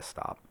opportunity to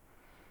stop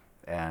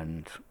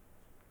and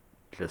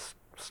just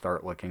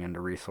start looking into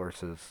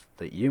resources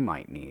that you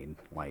might need,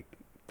 like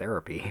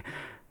therapy,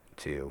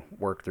 to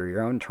work through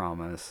your own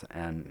traumas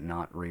and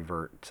not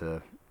revert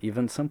to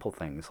even simple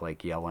things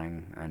like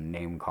yelling and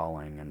name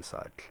calling and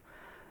such.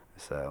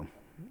 So,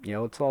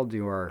 let's all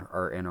do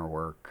our inner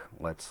work.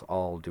 Let's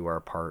all do our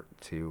part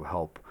to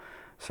help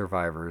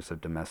survivors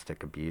of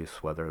domestic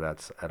abuse, whether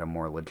that's at a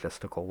more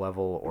logistical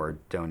level or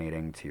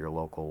donating to your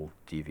local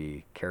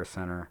DV care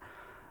center.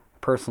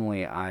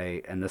 Personally,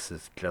 and this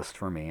is just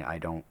for me, I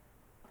don't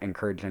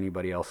encourage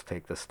anybody else to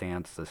take this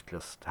stance. This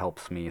just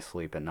helps me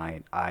sleep at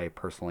night. I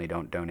personally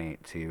don't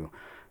donate to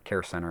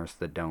care centers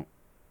that don't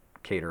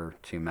cater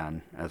to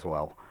men as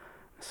well.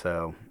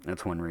 So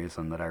that's one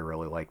reason that I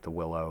really like the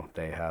Willow.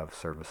 They have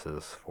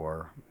services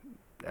for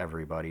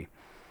everybody.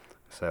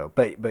 So,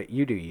 but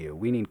you do you.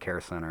 We need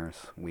care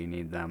centers. We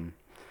need them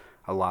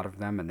a lot of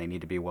them, and they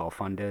need to be well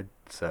funded.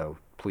 So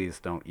please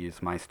don't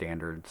use my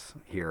standards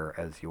here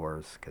as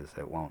yours, because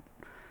it won't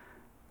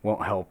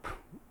help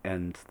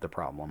end the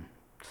problem.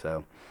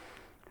 So,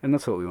 and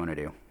that's what we want to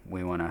do.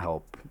 We want to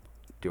help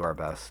do our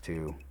best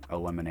to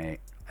eliminate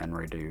and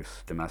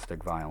reduce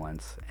domestic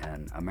violence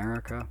in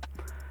America.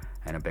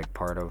 And a big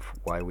part of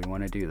why we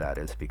want to do that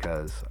is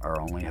because our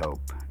only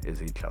hope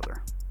is each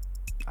other.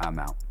 I'm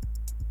out.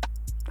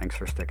 Thanks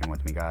for sticking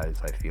with me,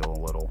 guys. I feel a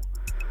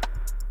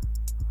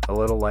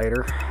little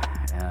lighter,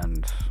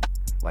 and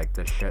like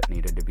this shit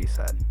needed to be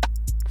said.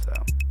 So,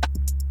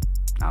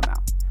 I'm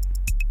out.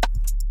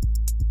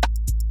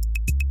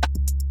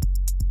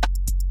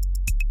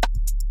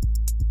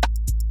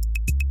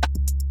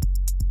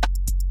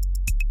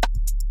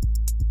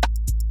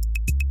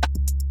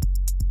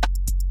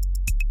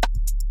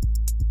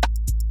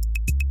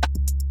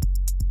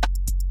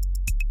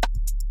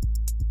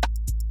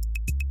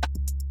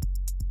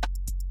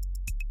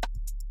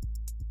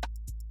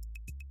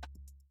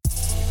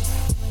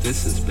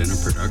 This has been a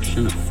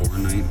production of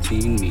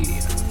 419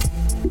 Media.